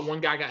 I thought one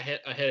guy got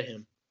ahead of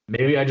him.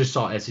 Maybe I just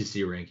saw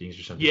SEC rankings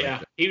or something. Yeah, like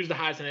that. He was the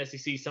highest in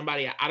SEC.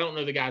 Somebody, I don't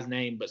know the guy's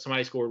name, but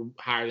somebody scored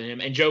higher than him.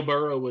 And Joe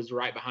Burrow was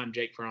right behind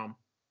Jake Fromm.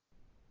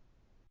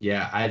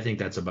 Yeah, I think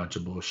that's a bunch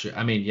of bullshit.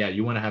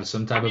 You want to have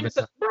some type of...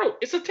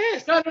 It's a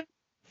test.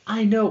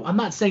 I know. I'm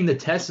not saying the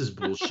test is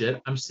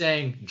bullshit. I'm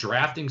saying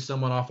drafting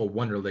someone off of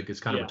Wonderlic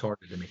is kind of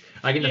retarded to me.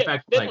 The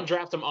fact they don't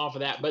draft them off of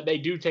that, but they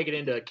do take it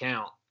into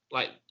account.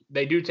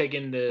 They do take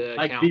into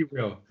account. Be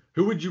real.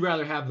 Who would you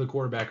rather have the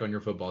quarterback on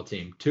your football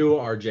team? Tua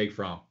or Jake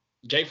Fromm?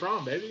 Jake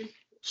Fromm, baby.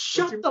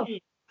 Shut up.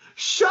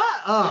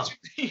 What's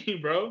your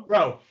team, bro?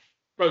 Bro,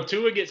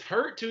 Tua gets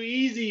hurt too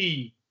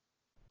easy.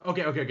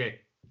 Okay.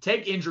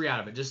 Take injury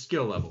out of it. Just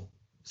skill level.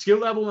 Skill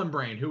level and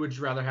brain. Who would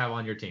you rather have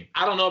on your team?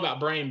 I don't know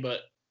about brain, but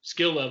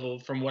skill level,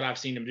 from what I've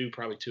seen him do,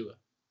 probably Tua.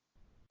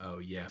 Oh,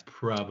 yeah,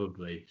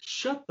 probably.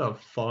 Shut the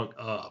fuck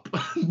up.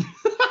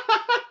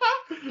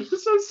 You're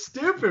so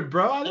stupid,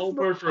 bro.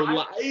 Over for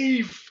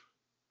life.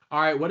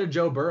 All right, what did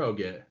Joe Burrow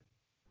get?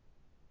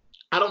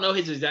 I don't know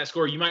his exact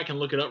score. You might can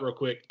look it up real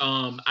quick.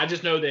 I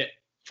just know that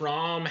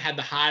Fromm had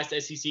the highest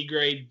SEC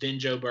grade, then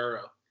Joe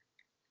Burrow.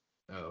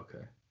 Oh,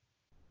 okay.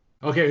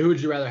 Okay, who would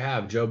you rather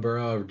have, Joe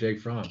Burrow or Jake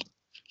Fromm?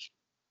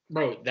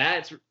 Bro,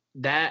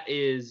 that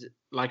is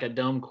like a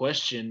dumb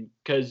question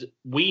because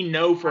we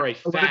know for a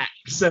fact.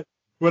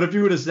 What if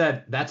you would have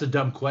said, that's a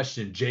dumb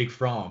question, Jake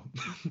Fromm?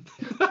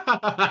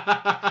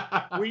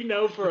 We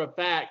know for a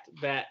fact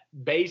that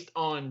based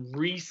on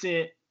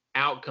recent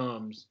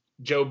outcomes,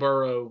 Joe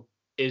Burrow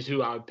is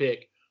who I would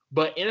pick.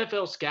 But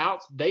NFL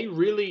scouts, they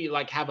really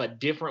have a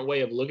different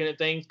way of looking at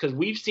things because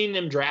we've seen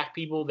them draft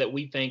people that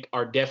we think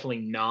are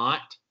definitely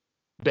not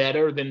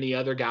better than the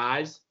other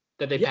guys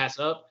that they pass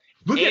up.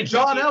 Look at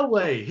John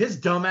Elway. His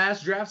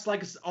dumbass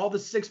drafts all the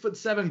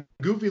 6'7"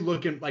 goofy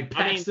looking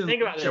Paxton.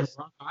 Think about this.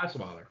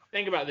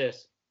 Think about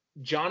this.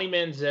 Johnny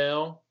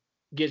Manziel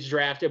gets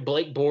drafted.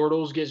 Blake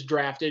Bortles gets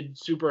drafted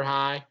super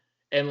high,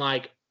 and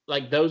like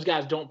those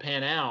guys don't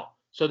pan out.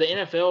 So the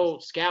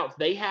NFL scouts,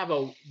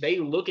 they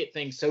look at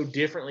things so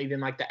differently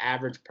than like the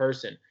average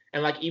person.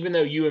 And like even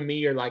though you and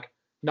me are like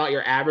not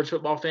your average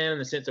football fan in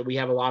the sense that we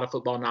have a lot of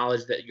football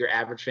knowledge that your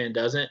average fan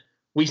doesn't,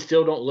 we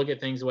still don't look at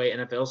things the way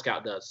NFL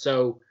scout does.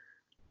 So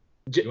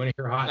you want to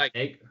hear a hot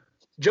take?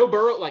 Joe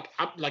Burrow,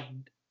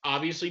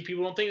 obviously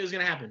people don't think this is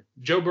going to happen.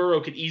 Joe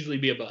Burrow could easily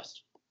be a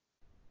bust.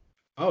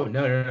 Oh,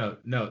 no.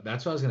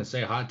 That's what I was going to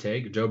say. Hot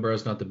take. Joe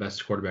Burrow's not the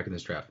best quarterback in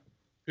this draft.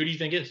 Who do you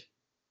think is?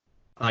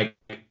 I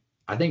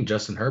think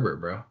Justin Herbert,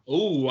 bro.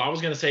 Oh, I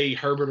was going to say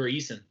Herbert or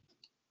Eason.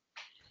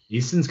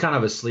 Eason's kind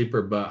of a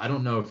sleeper, but I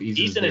don't know if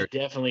Eason is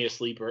definitely a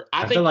sleeper.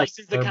 I think like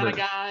Eason's the kind of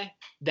guy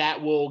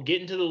that will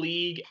get into the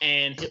league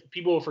and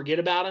people will forget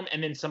about him,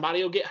 and then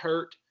somebody will get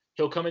hurt.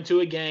 He'll come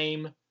into a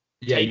game.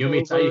 Yeah, you want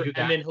me to tell you who that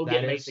is? And then he'll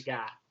get made the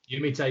guy. You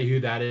want me to tell you who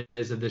that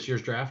is of this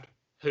year's draft?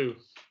 Who?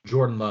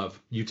 Jordan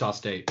Love, Utah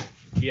State.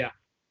 Yeah.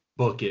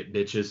 Book it,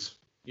 bitches.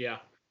 Yeah.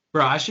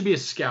 Bro, I should be a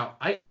scout.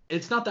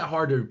 It's not that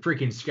hard to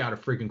freaking scout a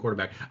freaking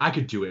quarterback. I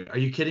could do it. Are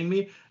you kidding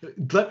me?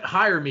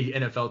 Hire me,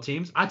 NFL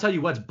teams. I tell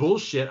you what's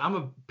bullshit. I'm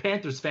a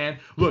Panthers fan.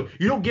 Look,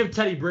 you don't give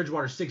Teddy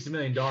Bridgewater $60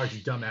 million, you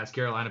dumbass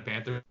Carolina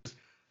Panthers.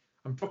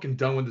 I'm fucking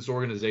done with this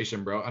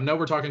organization, bro. I know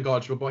we're talking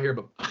college football here,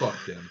 but fuck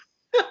them.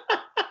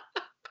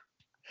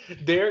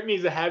 Derek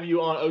needs to have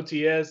you on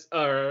OTS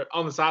or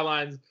on the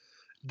sideline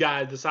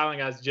guys,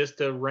 just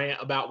to rant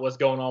about what's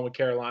going on with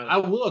Carolina. I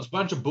will. It's a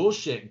bunch of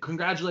bullshit.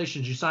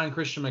 Congratulations, you signed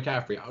Christian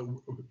McCaffrey.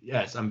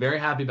 Yes, I'm very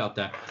happy about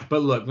that.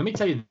 But look, let me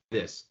tell you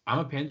this. I'm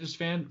a Panthers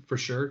fan for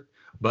sure,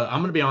 but I'm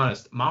going to be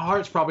honest. My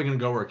heart's probably going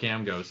to go where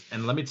Cam goes.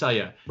 And let me tell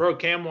you. Bro,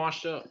 Cam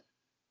washed up.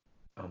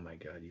 Oh, my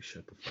God. You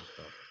shut the fuck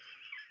up.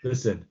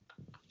 Listen,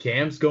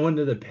 Cam's going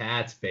to the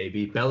Pats,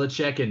 baby.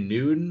 Belichick and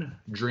Newton,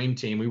 dream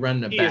team. We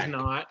run the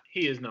back.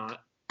 He is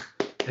not.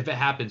 If it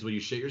happens, will you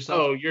shit yourself?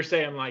 Oh, you're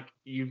saying like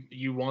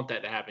you want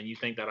that to happen. You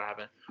think that'll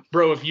happen.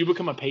 Bro, if you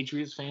become a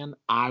Patriots fan,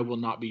 I will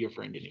not be your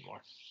friend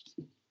anymore.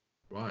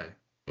 Why?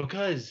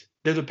 Because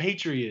they're the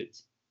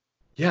Patriots.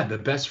 Yeah, the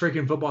best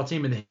freaking football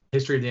team in the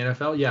history of the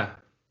NFL. Yeah.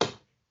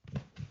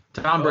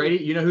 Tom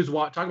Brady. You know who's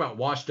talking about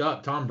washed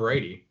up? Tom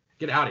Brady.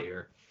 Get out of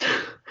here.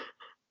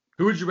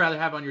 Who would you rather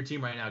have on your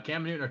team right now,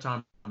 Cam Newton or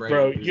Tom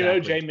Brady?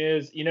 Bro, Jay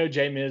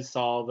Miz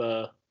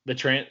saw the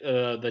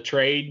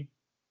trade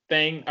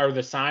thing or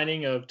the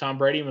signing of Tom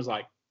Brady and was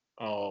like,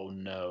 oh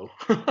no.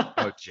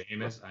 Oh,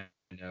 Jameis, I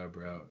know,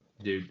 bro.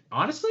 Dude,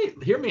 honestly,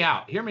 hear me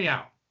out.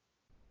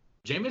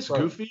 Jameis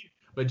goofy,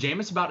 but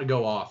Jameis about to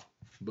go off.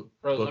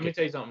 Bro, let me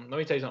tell you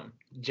something.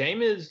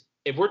 Jameis,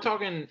 if we're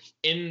talking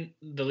in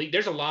the league,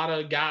 there's a lot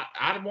of guys.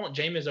 I want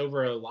Jameis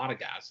over a lot of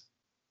guys.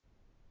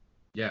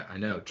 Yeah, I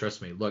know.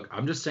 Trust me. Look,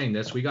 I'm just saying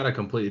this. We got a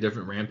completely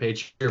different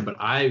rampage here, but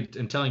I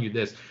am telling you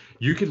this.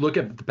 You could look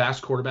at the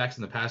best quarterbacks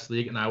in the past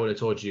league, and I would have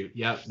told you,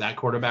 yeah, that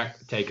quarterback,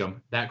 take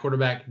him. That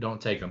quarterback, don't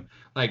take him.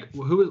 Like,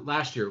 who was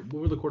last year?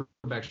 What were the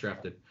quarterbacks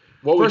drafted?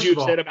 What would you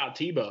have said about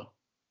Tebow?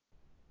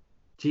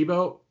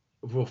 Tebow?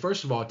 Well,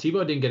 first of all,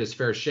 Tebow didn't get his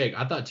fair shake.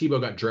 I thought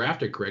Tebow got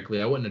drafted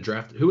correctly. I wouldn't have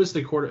drafted. Who was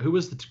the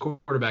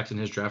quarterbacks in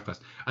his draft class?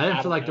 I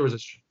didn't feel like there was a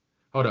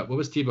 – hold up. What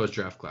was Tebow's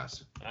draft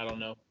class? I don't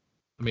know.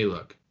 Let me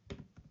look.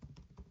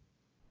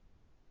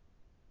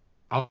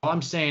 All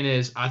I'm saying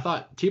is I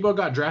thought Tebow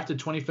got drafted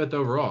 25th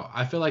overall.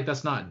 I feel like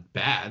that's not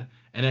bad.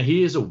 And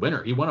he is a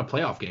winner. He won a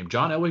playoff game.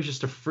 John Elway's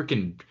just a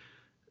freaking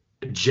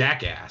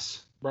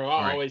jackass. Bro,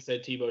 I always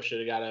said Tebow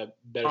should have got a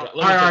better draft.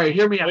 All right,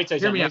 hear me out.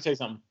 Let me say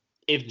something.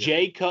 If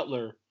Jay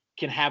Cutler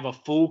can have a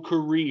full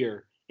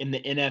career in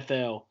the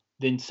NFL,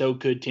 then so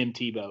could Tim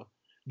Tebow.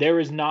 There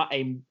is not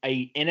a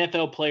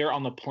NFL player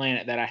on the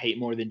planet that I hate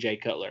more than Jay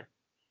Cutler.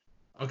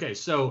 Okay,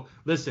 so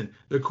listen,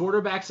 the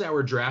quarterbacks that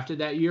were drafted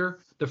that year,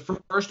 the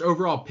first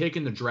overall pick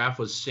in the draft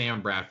was Sam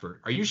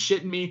Bradford. Are you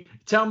shitting me?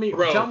 Tell me.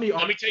 Bro, let me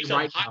tell you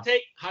something.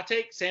 Hot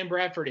take. Sam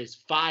Bradford is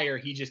fire.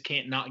 He just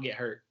can't not get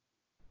hurt.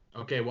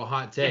 Okay, well,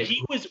 hot take.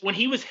 When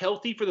he was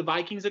healthy for the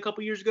Vikings a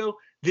couple years ago,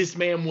 this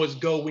man was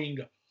going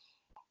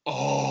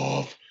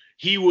off.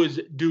 He was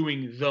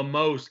doing the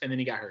most, and then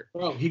he got hurt.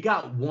 Bro, he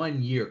got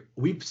 1 year.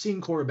 We've seen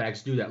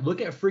quarterbacks do that.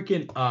 Look at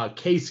freaking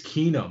Case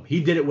Keenum.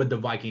 He did it with the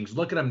Vikings.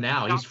 Look at him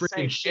now. He's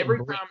freaking shit.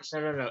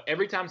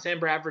 Every time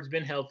Sam Bradford's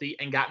been healthy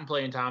and gotten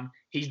playing time,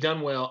 he's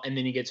done well, and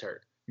then he gets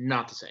hurt.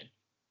 Not the same.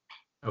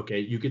 Okay,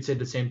 you could say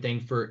the same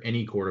thing for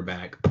any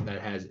quarterback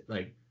that has,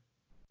 like.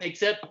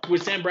 Except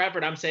with Sam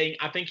Bradford, I'm saying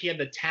I think he had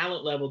the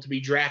talent level to be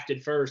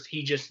drafted first.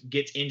 He just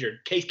gets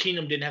injured. Case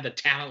Keenum didn't have the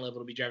talent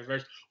level to be drafted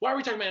first. Why are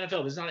we talking about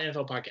NFL? This is not an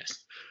NFL podcast.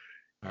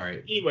 All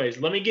right. Anyways,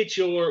 let me get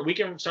we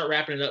can start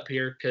wrapping it up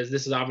here because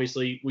this is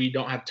obviously, we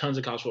don't have tons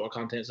of college football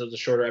content, so it's a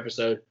shorter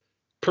episode.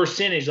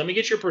 Percentage. Let me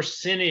get your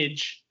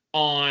percentage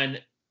on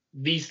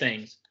these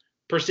things.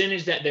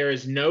 Percentage that there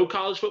is no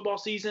college football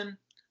season.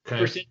 Okay.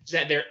 Percentage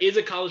that there is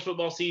a college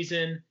football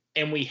season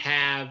and we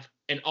have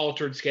an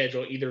altered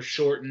schedule, either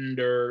shortened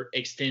or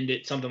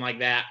extended, something like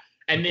that.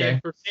 And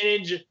then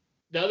percentage,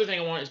 the other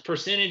thing I want is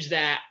percentage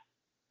that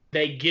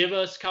they give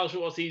us college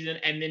football season,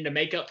 and then to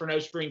make up for no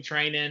spring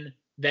training,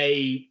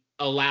 they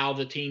allow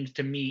the teams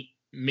to meet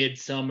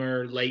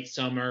midsummer, late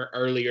summer,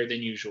 earlier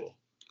than usual.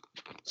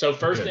 So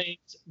first thing,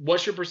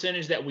 what's your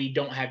percentage that we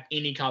don't have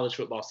any college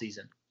football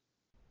season?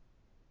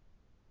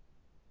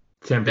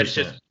 10%. That's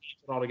just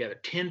canceled altogether.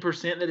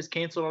 10% that is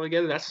canceled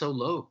altogether? That's so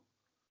low.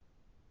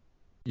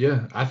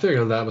 Yeah, I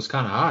figured that was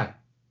kind of high.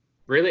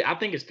 Really? I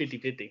think it's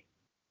 50-50.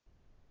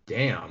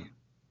 Damn.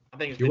 I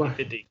think it's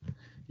 50-50.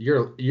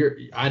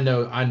 I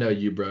know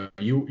you, bro.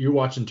 You're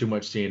watching too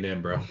much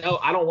CNN, bro. No,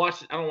 I don't watch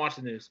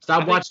the news.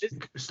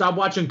 Stop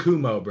watching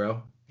Kumo,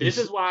 bro. This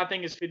is why I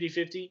think it's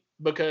 50-50,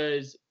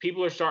 because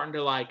people are starting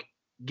to like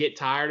get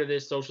tired of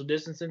this social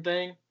distancing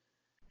thing,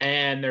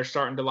 and they're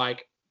starting to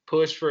like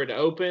push for it to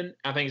open.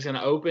 I think it's going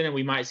to open, and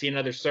we might see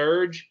another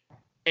surge.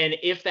 And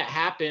if that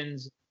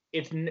happens,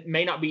 it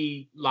may not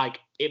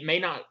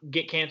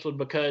get canceled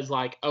because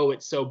like, oh,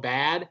 it's so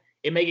bad.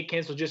 It may get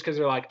canceled just because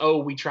they're like, oh,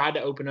 we tried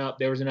to open up,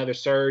 there was another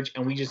surge,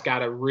 and we just got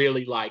to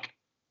really like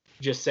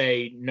just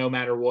say no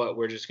matter what,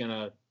 we're just going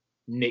to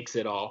nix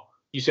it all.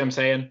 You see what I'm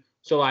saying?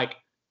 So like,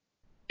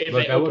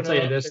 I will tell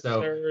you this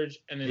though,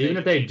 even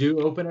if they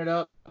do open it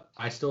up,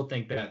 I still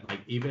think that like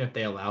even if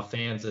they allow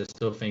fans, I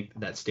still think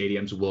that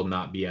stadiums will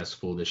not be as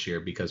full this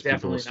year because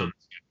people will still.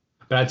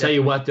 But I tell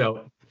you what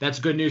though, that's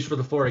good news for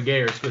the Florida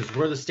Gators because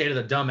we're the state of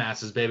the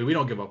dumbasses, baby. We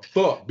don't give a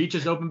fuck.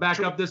 Beaches open back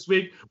up this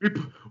week.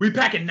 We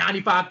packing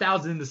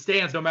 95,000 in the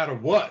stands no matter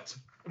what.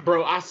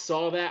 Bro, I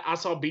saw that. I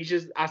saw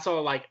beaches. I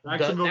saw like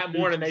that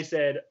morning they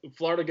said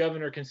Florida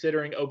governor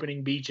considering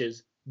opening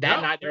beaches.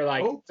 That night they're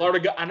like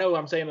Florida. I know.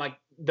 I'm saying like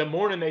the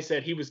morning they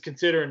said he was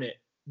considering it.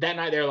 That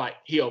night they're like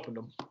he opened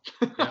them.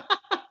 We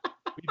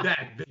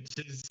back,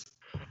 bitches.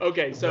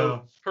 Okay,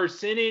 so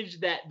percentage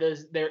that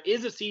there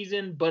is a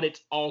season, but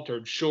it's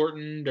altered,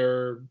 shortened,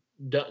 or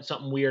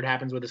something weird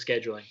happens with the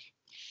scheduling.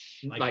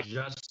 Like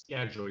just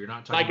schedule. You're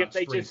not talking about if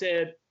they just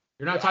said.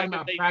 You're not talking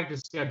about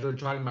practice schedule. You're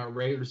talking about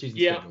regular season.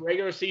 Yeah, schedule.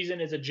 Regular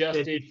season is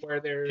adjusted where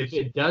there's.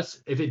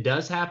 If it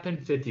does happen,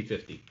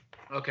 50-50.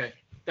 Okay,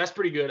 that's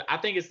pretty good. I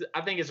think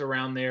it's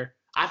around there.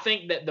 I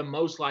think that the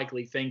most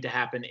likely thing to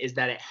happen is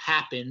that it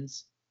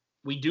happens.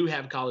 We do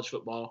have college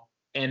football,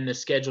 and the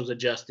schedule's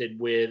adjusted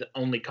with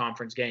only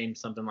conference games,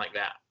 something like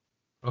that.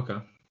 Okay.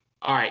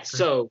 All right.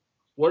 So,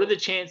 what are the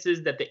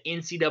chances that the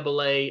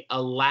NCAA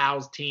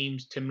allows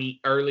teams to meet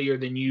earlier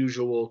than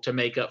usual to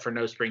make up for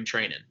no spring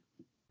training?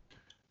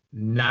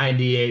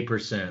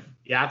 98%.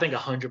 Yeah, I think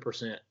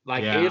 100%.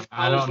 Like, if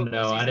I don't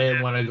know, I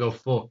didn't want to go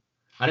full.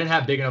 I didn't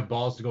have big enough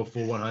balls to go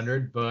full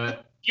 100,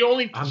 but you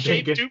only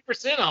shaved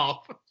 2%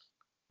 off.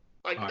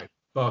 Like, all right,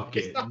 fuck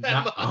it.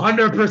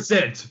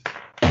 100%.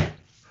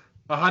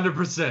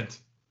 100%.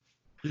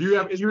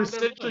 You're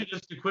essentially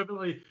just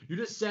equivalently. You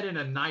just said in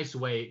a nice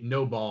way,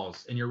 no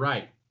balls, and you're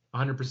right.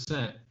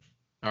 100%.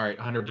 All right,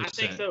 100%. I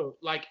think so.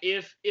 Like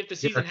if the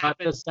season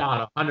happens, cut this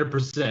out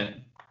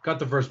 100%. Cut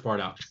the first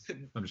part out.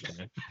 I'm just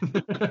kidding.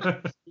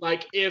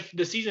 Like if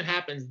the season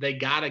happens, they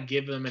gotta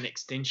give them an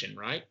extension,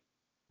 right?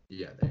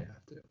 Yeah, they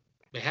have to.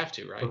 They have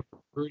to, right?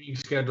 Recruiting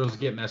schedules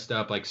get messed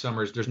up. Like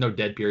summers, there's no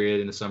dead period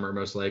in the summer,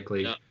 most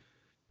likely. No.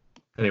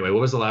 Anyway,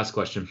 what was the last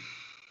question?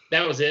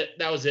 That was it.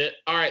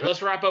 All right,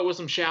 let's wrap up with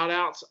some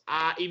shout-outs.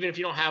 Even if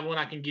you don't have one,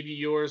 I can give you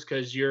yours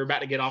because you're about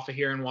to get off of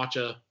here and watch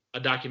a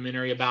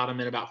documentary about them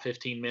in about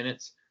 15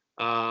 minutes.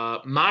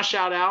 My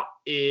shout-out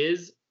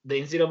is the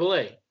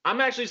NCAA.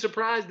 I'm actually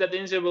surprised that the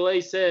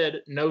NCAA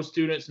said no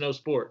students, no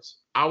sports.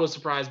 I was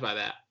surprised by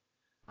that.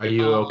 Are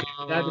you okay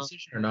with that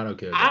decision or not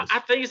okay with that? I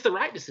think it's the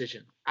right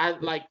decision.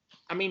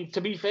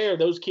 To be fair,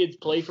 those kids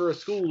play for a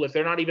school. If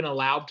they're not even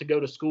allowed to go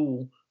to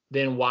school,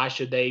 then why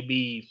should they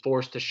be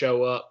forced to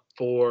show up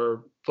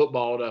for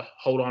football to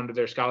hold on to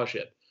their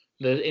scholarship?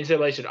 The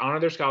NCAA should honor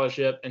their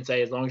scholarship and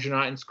say, as long as you're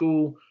not in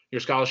school,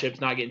 your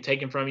scholarship's not getting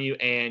taken from you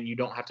and you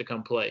don't have to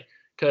come play.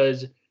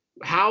 Because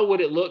how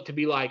would it look to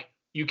be like,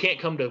 you can't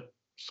come to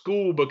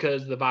school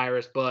because of the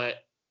virus,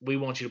 but we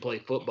want you to play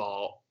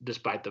football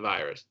despite the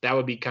virus? That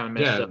would be kind of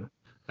messed up.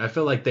 I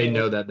feel like they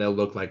know that they'll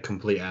look like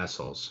complete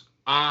assholes.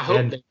 I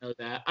hope they know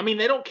that. I mean,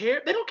 they don't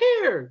care. They don't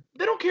care.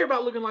 They don't care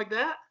about looking like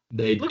that.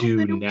 They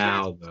do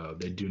now, though.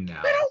 They do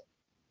now.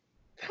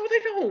 No, they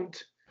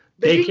don't.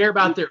 They care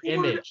about their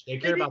image. They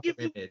care about their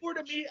image.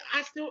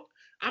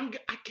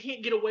 I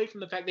can't get away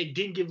from the fact they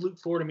didn't give Luke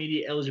Ford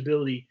immediate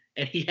eligibility,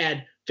 and he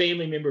had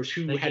family members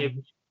who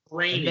had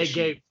brain issues.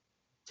 They gave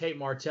Tate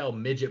Martell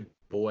midget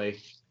boy.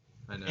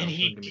 I know. And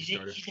he didn't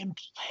even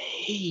play.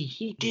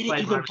 He didn't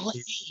even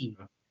play.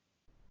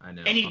 I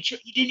know. And he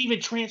didn't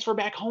even transfer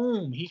back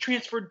home. He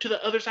transferred to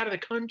the other side of the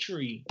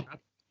country.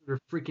 They're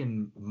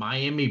freaking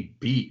Miami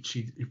Beach.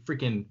 He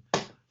freaking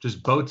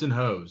just boats and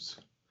hoes.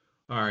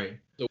 All right.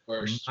 The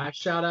worst. My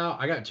shout out.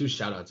 I got two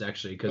shout outs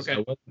actually because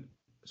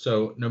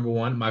So number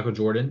one, Michael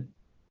Jordan,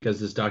 because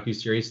this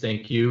docuseries.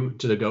 Thank you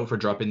to the GOAT for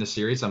dropping the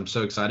series. I'm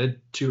so excited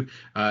to.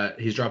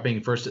 He's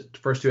dropping first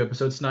two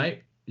episodes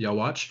tonight. Y'all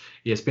watch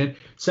ESPN.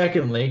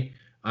 Secondly,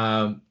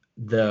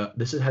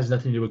 this has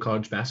nothing to do with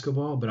college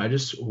basketball, but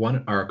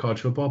or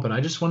college football, but I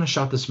just want to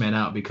shout this man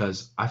out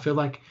because I feel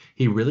like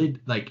he really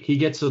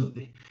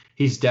he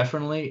He's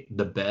definitely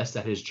the best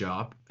at his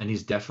job, and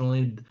he's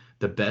definitely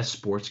the best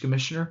sports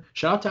commissioner.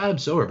 Shout out to Adam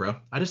Silver, bro.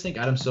 I just think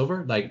Adam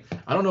Silver, like,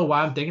 I don't know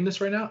why I'm thinking this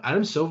right now.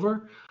 Adam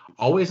Silver,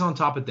 always on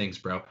top of things,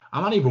 bro.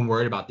 I'm not even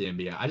worried about the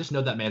NBA. I just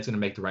know that man's going to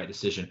make the right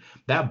decision.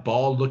 That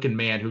bald-looking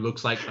man who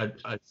looks like a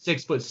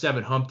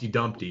 6'7" Humpty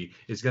Dumpty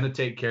is going to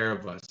take care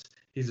of us.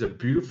 He's a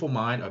beautiful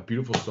mind, a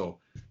beautiful soul.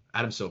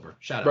 Adam Silver,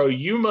 shout out. Bro,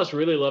 you must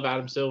really love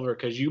Adam Silver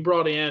because you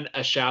brought in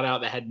a shout out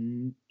that had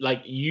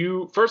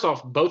first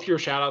off, both your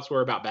shout outs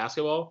were about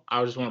basketball.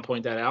 I just want to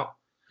point that out.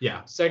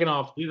 Yeah. Second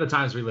off, these are the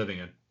times we're living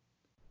in.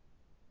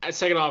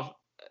 Second off,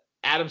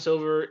 Adam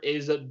Silver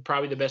is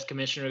probably the best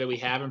commissioner that we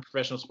have in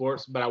professional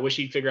sports, but I wish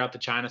he'd figure out the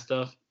China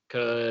stuff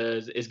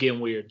because it's getting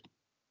weird.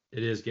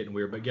 It is getting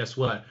weird, but guess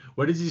what?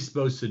 What is he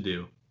supposed to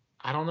do?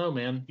 I don't know,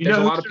 man. There's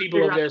a lot of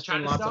people over there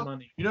spending lots of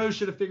money. You know who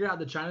should have figured out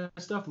the China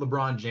stuff?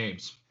 LeBron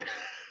James.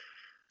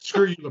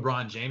 Screw you,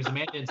 LeBron James. The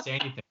man didn't say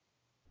anything.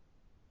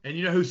 And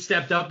you know who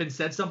stepped up and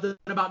said something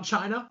about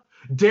China?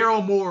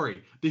 Daryl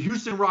Morey, the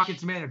Houston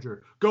Rockets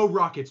manager. Go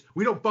Rockets.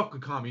 We don't fuck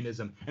with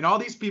communism. And all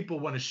these people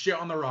want to shit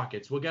on the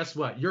Rockets. Well, guess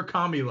what? You're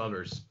commie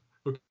lovers.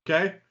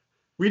 Okay?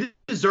 We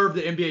deserve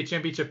the NBA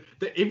championship.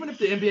 Even if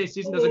the NBA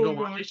season doesn't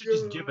go on, they should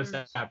just give us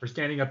that for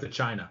standing up to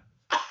China.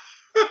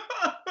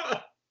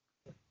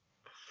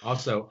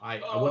 Also, I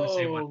want to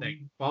say one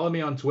thing. Follow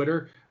me on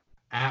Twitter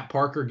at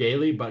Parker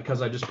Gailey, but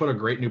because I just put a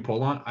great new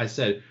poll on, I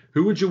said,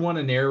 who would you want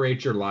to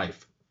narrate your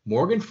life?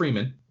 Morgan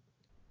Freeman,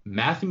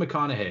 Matthew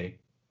McConaughey,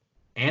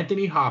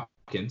 Anthony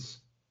Hopkins,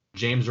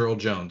 James Earl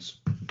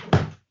Jones.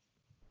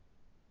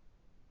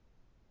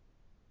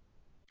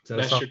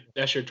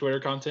 That's your Twitter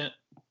content?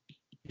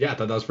 Yeah, I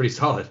thought that was pretty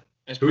solid.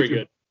 That's pretty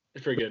good.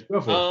 It's pretty good.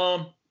 Go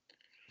for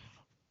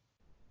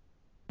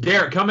it.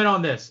 Derek, come in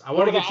on this. I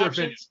want to get your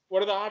opinion.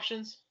 What are the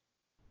options?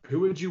 Who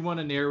would you want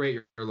to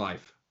narrate your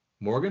life?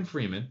 Morgan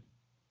Freeman,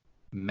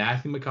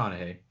 Matthew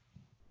McConaughey.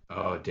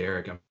 Oh,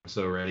 Derek, I'm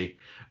so ready.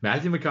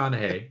 Matthew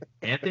McConaughey,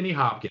 Anthony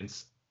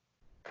Hopkins,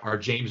 or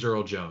James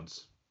Earl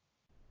Jones?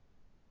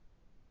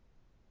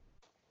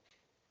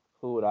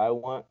 Who would I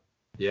want?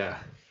 Yeah.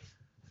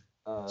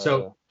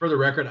 So, for the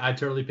record, I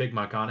totally picked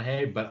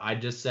McConaughey, but I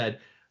just said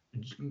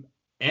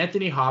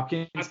Anthony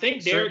Hopkins. I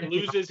think Derek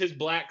loses his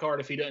black card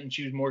if he doesn't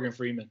choose Morgan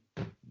Freeman.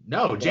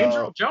 No, James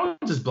Earl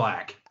Jones is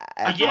black.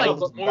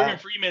 But Morgan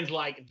Freeman's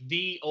like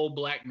the old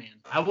black man.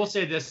 I will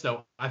say this,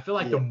 though. I feel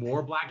like the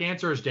more black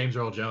answer is James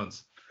Earl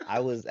Jones. I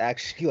was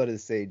actually going to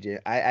say,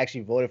 I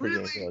actually voted for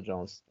James Earl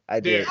Jones. I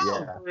did,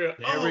 yeah.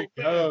 There we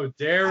go,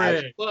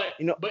 Derek. But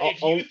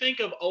if you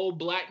think of old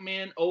black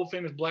man, old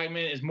famous black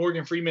man, is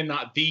Morgan Freeman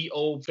not the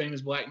old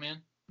famous black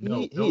man? No,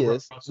 he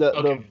is.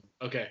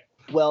 Okay.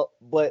 Well,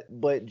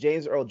 but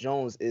James Earl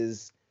Jones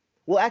is.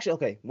 Well, actually,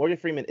 okay. Morgan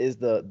Freeman is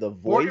the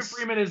voice. Morgan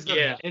Freeman is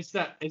it's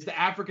the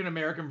African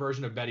American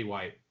version of Betty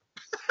White.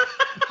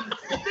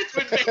 It's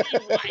with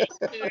Betty White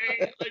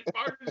today. Like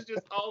Parker's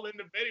just all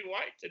into Betty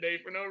White today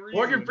for no reason.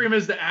 Morgan Freeman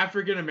is the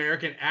African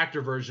American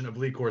actor version of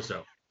Lee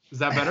Corso. Is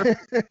that better?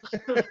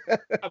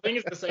 I think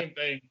it's the same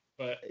thing,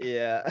 but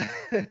yeah.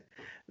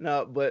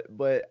 No,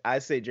 but I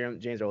say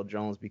James Earl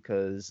Jones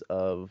because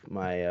of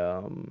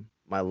my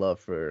my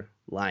love for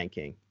Lion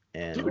King.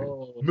 And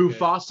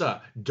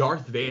Mufasa,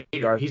 Darth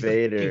Vader. He's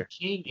Vader. The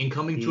king in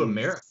Coming to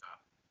America.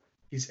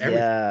 He's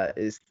everything. Yeah,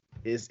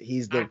 he's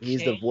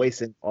the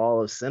voice in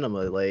all of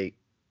cinema. Like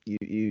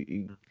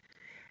you.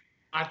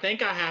 I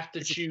think I have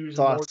to choose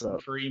Morgan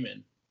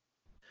Freeman.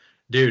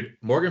 Dude,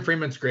 Morgan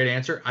Freeman's a great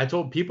answer. I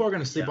told people are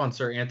going to sleep on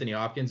Sir Anthony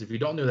Hopkins. If you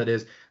don't know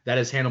who that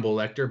is Hannibal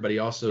Lecter, but he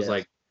also is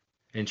like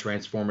in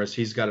Transformers.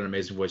 He's got an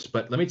amazing voice.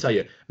 But let me tell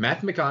you,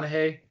 Matthew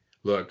McConaughey,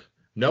 look.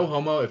 No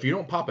homo. If you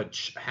don't pop a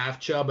half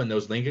chub in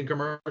those Lincoln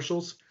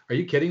commercials, are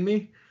you kidding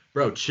me?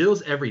 Bro,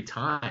 chills every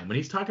time. When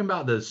he's talking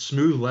about the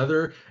smooth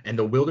leather and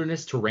the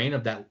wilderness terrain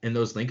of that in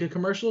those Lincoln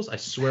commercials, I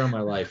swear on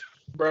my life.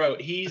 Bro,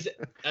 he's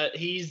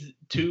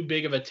too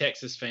big of a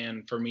Texas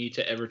fan for me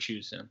to ever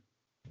choose him.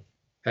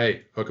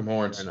 Hey, hook 'em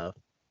horns. Fair enough.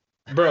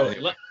 Bro,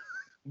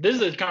 this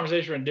is a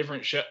conversation for a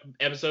different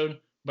episode,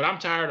 but I'm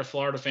tired of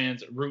Florida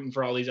fans rooting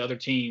for all these other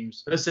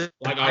teams. Listen,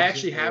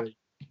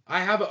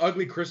 I have an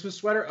ugly Christmas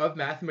sweater of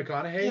Matthew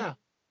McConaughey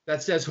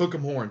that says "Hook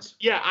 'em horns."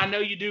 Yeah, I know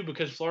you do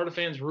because Florida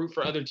fans root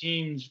for other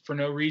teams for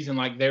no reason,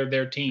 like they're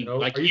their team. No,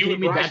 like are you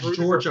and Bryce that's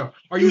Georgia.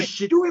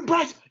 You and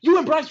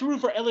Bryce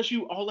rooted for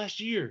LSU all last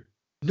year.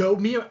 No,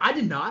 I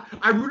did not.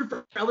 I rooted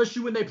for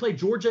LSU when they played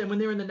Georgia and when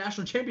they were in the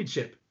national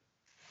championship.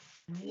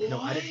 What, no,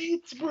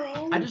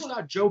 bro? I just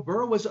thought Joe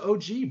Burrow was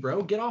OG,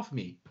 bro. Get off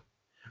me.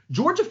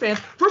 Georgia fans,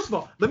 first of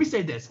all, let me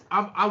say this.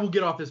 I will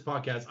get off this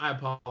podcast. I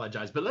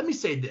apologize. But let me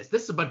say this.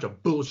 This is a bunch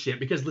of bullshit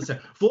because, listen,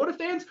 Florida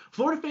fans,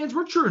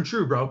 we're true and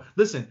true, bro.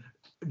 Listen,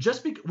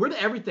 we're the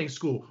everything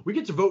school. We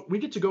get to vote. We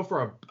get to go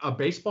for a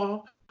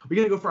baseball. We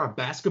get to go for a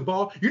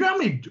basketball. You know how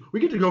many – we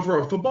get to go for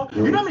a football.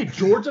 You know how many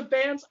Georgia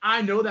fans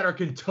I know that are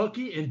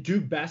Kentucky and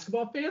Duke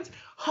basketball fans?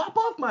 Hop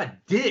off my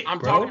dick, I'm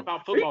talking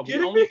about football.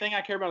 The only thing I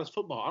care about is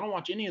football. I don't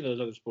watch any of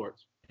those other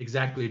sports.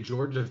 Exactly,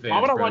 Georgia fans.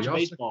 Why would I watch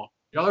baseball?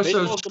 Y'all are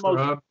so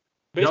scrub.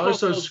 Baseball Y'all are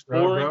so is the most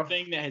scrub, boring bro.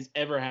 thing that has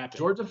ever happened.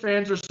 Georgia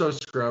fans are so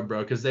scrub,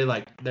 bro, because they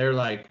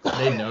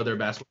know their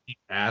basketball team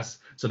ass,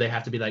 so they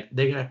have to be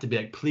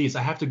like, please,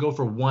 I have to go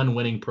for one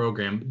winning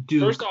program.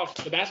 Duke. First off,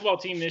 the basketball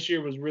team this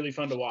year was really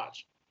fun to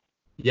watch.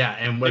 Yeah,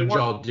 and what They did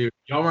weren't- y'all do?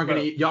 Y'all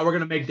were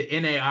gonna make the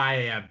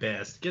NAIA at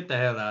best. Get the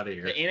hell out of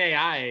here. The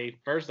NAIA,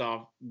 first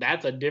off,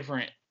 that's a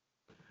different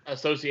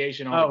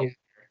association Oh, altogether.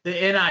 the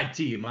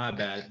NIT, my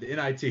bad. The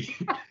NIT.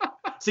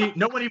 See,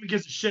 no one even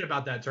gives a shit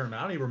about that tournament.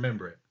 I don't even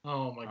remember it.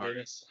 Oh my All right.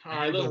 goodness. All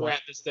right, let's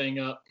wrap this thing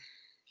up.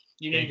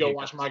 You need to go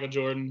watch Michael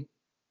Jordan.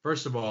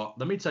 First of all,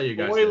 let me tell you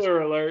guys this.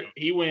 Spoiler alert,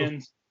 he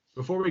wins.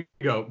 Before we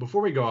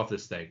go off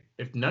this thing,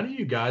 if none of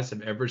you guys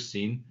have ever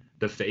seen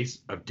the face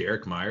of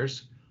Derek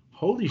Myers,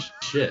 holy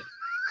shit.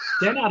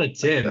 10 out of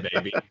 10,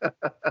 baby.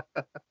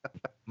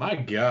 My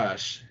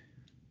gosh.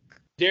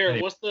 Derek,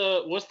 Hey. what's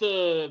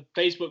the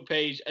Facebook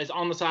page? It's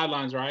On the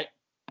Sidelines, right?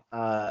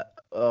 Well,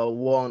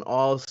 on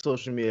all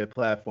social media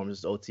platforms,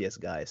 it's OTS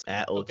Guys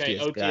at Okay,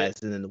 OTS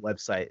Guys, and then the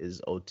website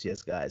is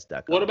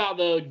otsguys.com. What about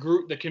the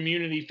group, the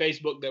community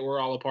Facebook that we're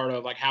all a part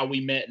of, like how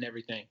we met and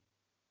everything?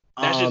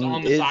 That's just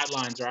On the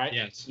Sidelines, right?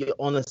 Yes. Yeah,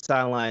 On the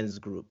Sidelines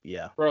group,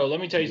 yeah. Bro, let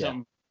me tell you Yeah.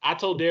 something. I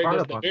told Derek Part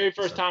this of the our very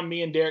first episode. time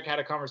me and Derek had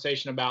a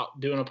conversation about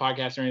doing a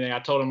podcast or anything. I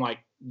told him, like,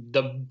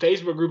 the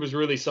Facebook group is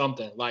really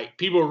something. Like,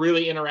 people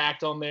really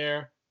interact on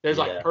there. There's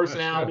like Yeah.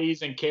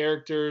 personalities and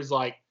characters.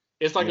 Like,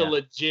 it's like a Yeah.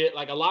 legit,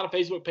 like a lot of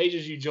Facebook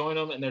pages, you join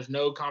them and there's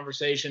no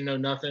conversation, no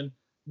nothing.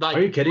 Like,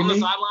 Are you kidding On me?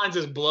 the Sidelines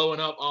is blowing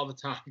up all the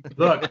time.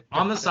 Look,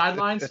 On the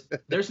Sidelines,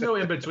 there's no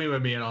in between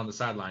with me and On the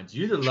Sidelines.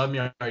 You either love me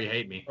or you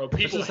hate me. Bro, This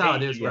people is how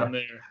hate it is, you bro. on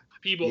there.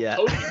 People, Yeah.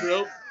 Cody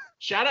Bill,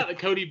 shout out to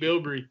Cody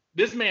Bilbrey.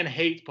 This man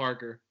hates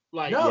Parker.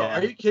 Like, No, Yeah.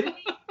 are you kidding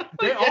me?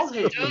 They all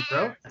Yes, hate me,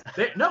 bro.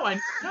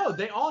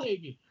 They all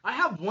hate me. I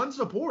have one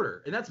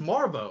supporter, and that's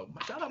Marvo.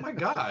 Shout out my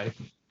guy.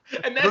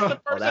 and that's the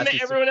person that's that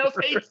his- everyone else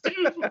hates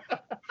too.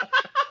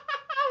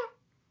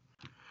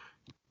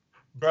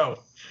 Bro,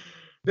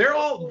 they're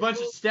all a bunch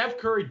of Steph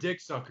Curry dick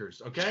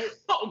suckers, okay?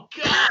 Oh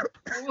God!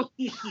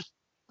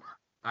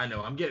 I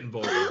know, I'm getting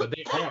vulgar, but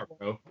they are,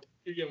 bro.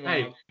 You're getting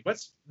Hey, wild.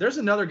 there's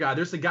another guy.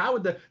 There's the guy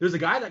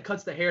that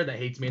cuts the hair that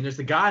hates me, and there's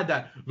the guy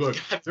that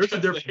there's a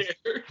difference.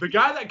 The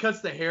guy that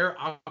cuts the hair,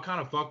 I'll kind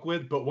of fuck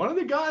with, but one of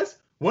the guys,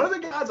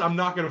 I'm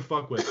not gonna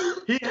fuck with.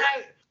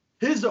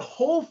 His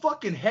whole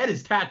fucking head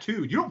is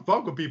tattooed. You don't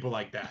fuck with people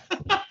like that.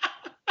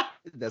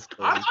 That's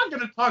I'm Cody. not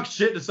gonna talk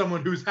shit to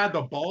someone who's had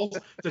the balls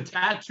to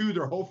tattoo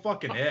their whole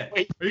fucking head.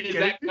 Wait, Are you is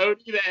kidding that me?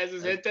 Cody that has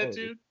his head That's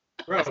Cody. tattooed?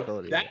 Bro, That's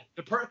Cody, that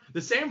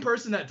the same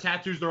person that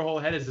tattoos their whole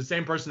head is the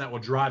same person that will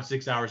drive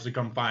 6 hours to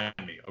come find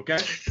me. Okay,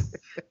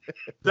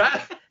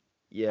 that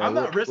Yeah, I'm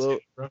not risking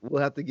it, bro.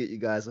 We'll have to get you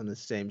guys on the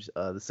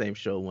same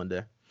show one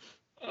day.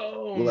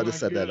 Oh, We'll have to my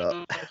set that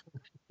up. God.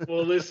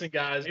 Well, listen,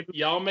 guys,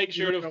 y'all make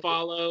sure to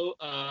follow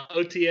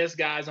OTS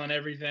Guys on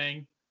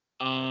everything.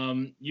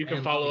 You can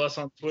And follow like, us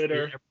on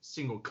Twitter. Every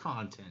single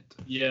content.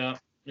 Yeah,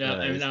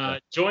 Nice. and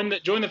join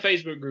the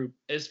Facebook group.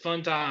 It's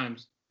fun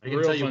times. I can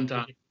Real tell you, fun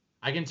time.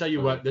 I can tell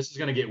you what. This is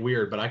gonna get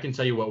weird, but I can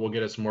tell you what will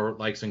get us more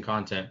likes and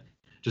content.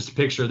 Just a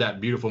picture of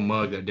that beautiful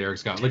mug that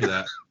Derek's got. Look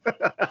at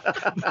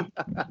that.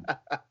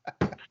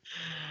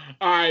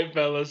 All right,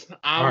 fellas.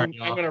 I'm All right,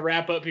 y'all. gonna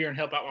wrap up here and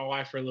help out my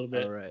wife for a little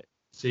bit. All right.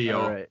 See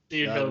y'all. All right. See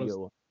you, Y'all have a fellas. good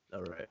one.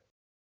 All right.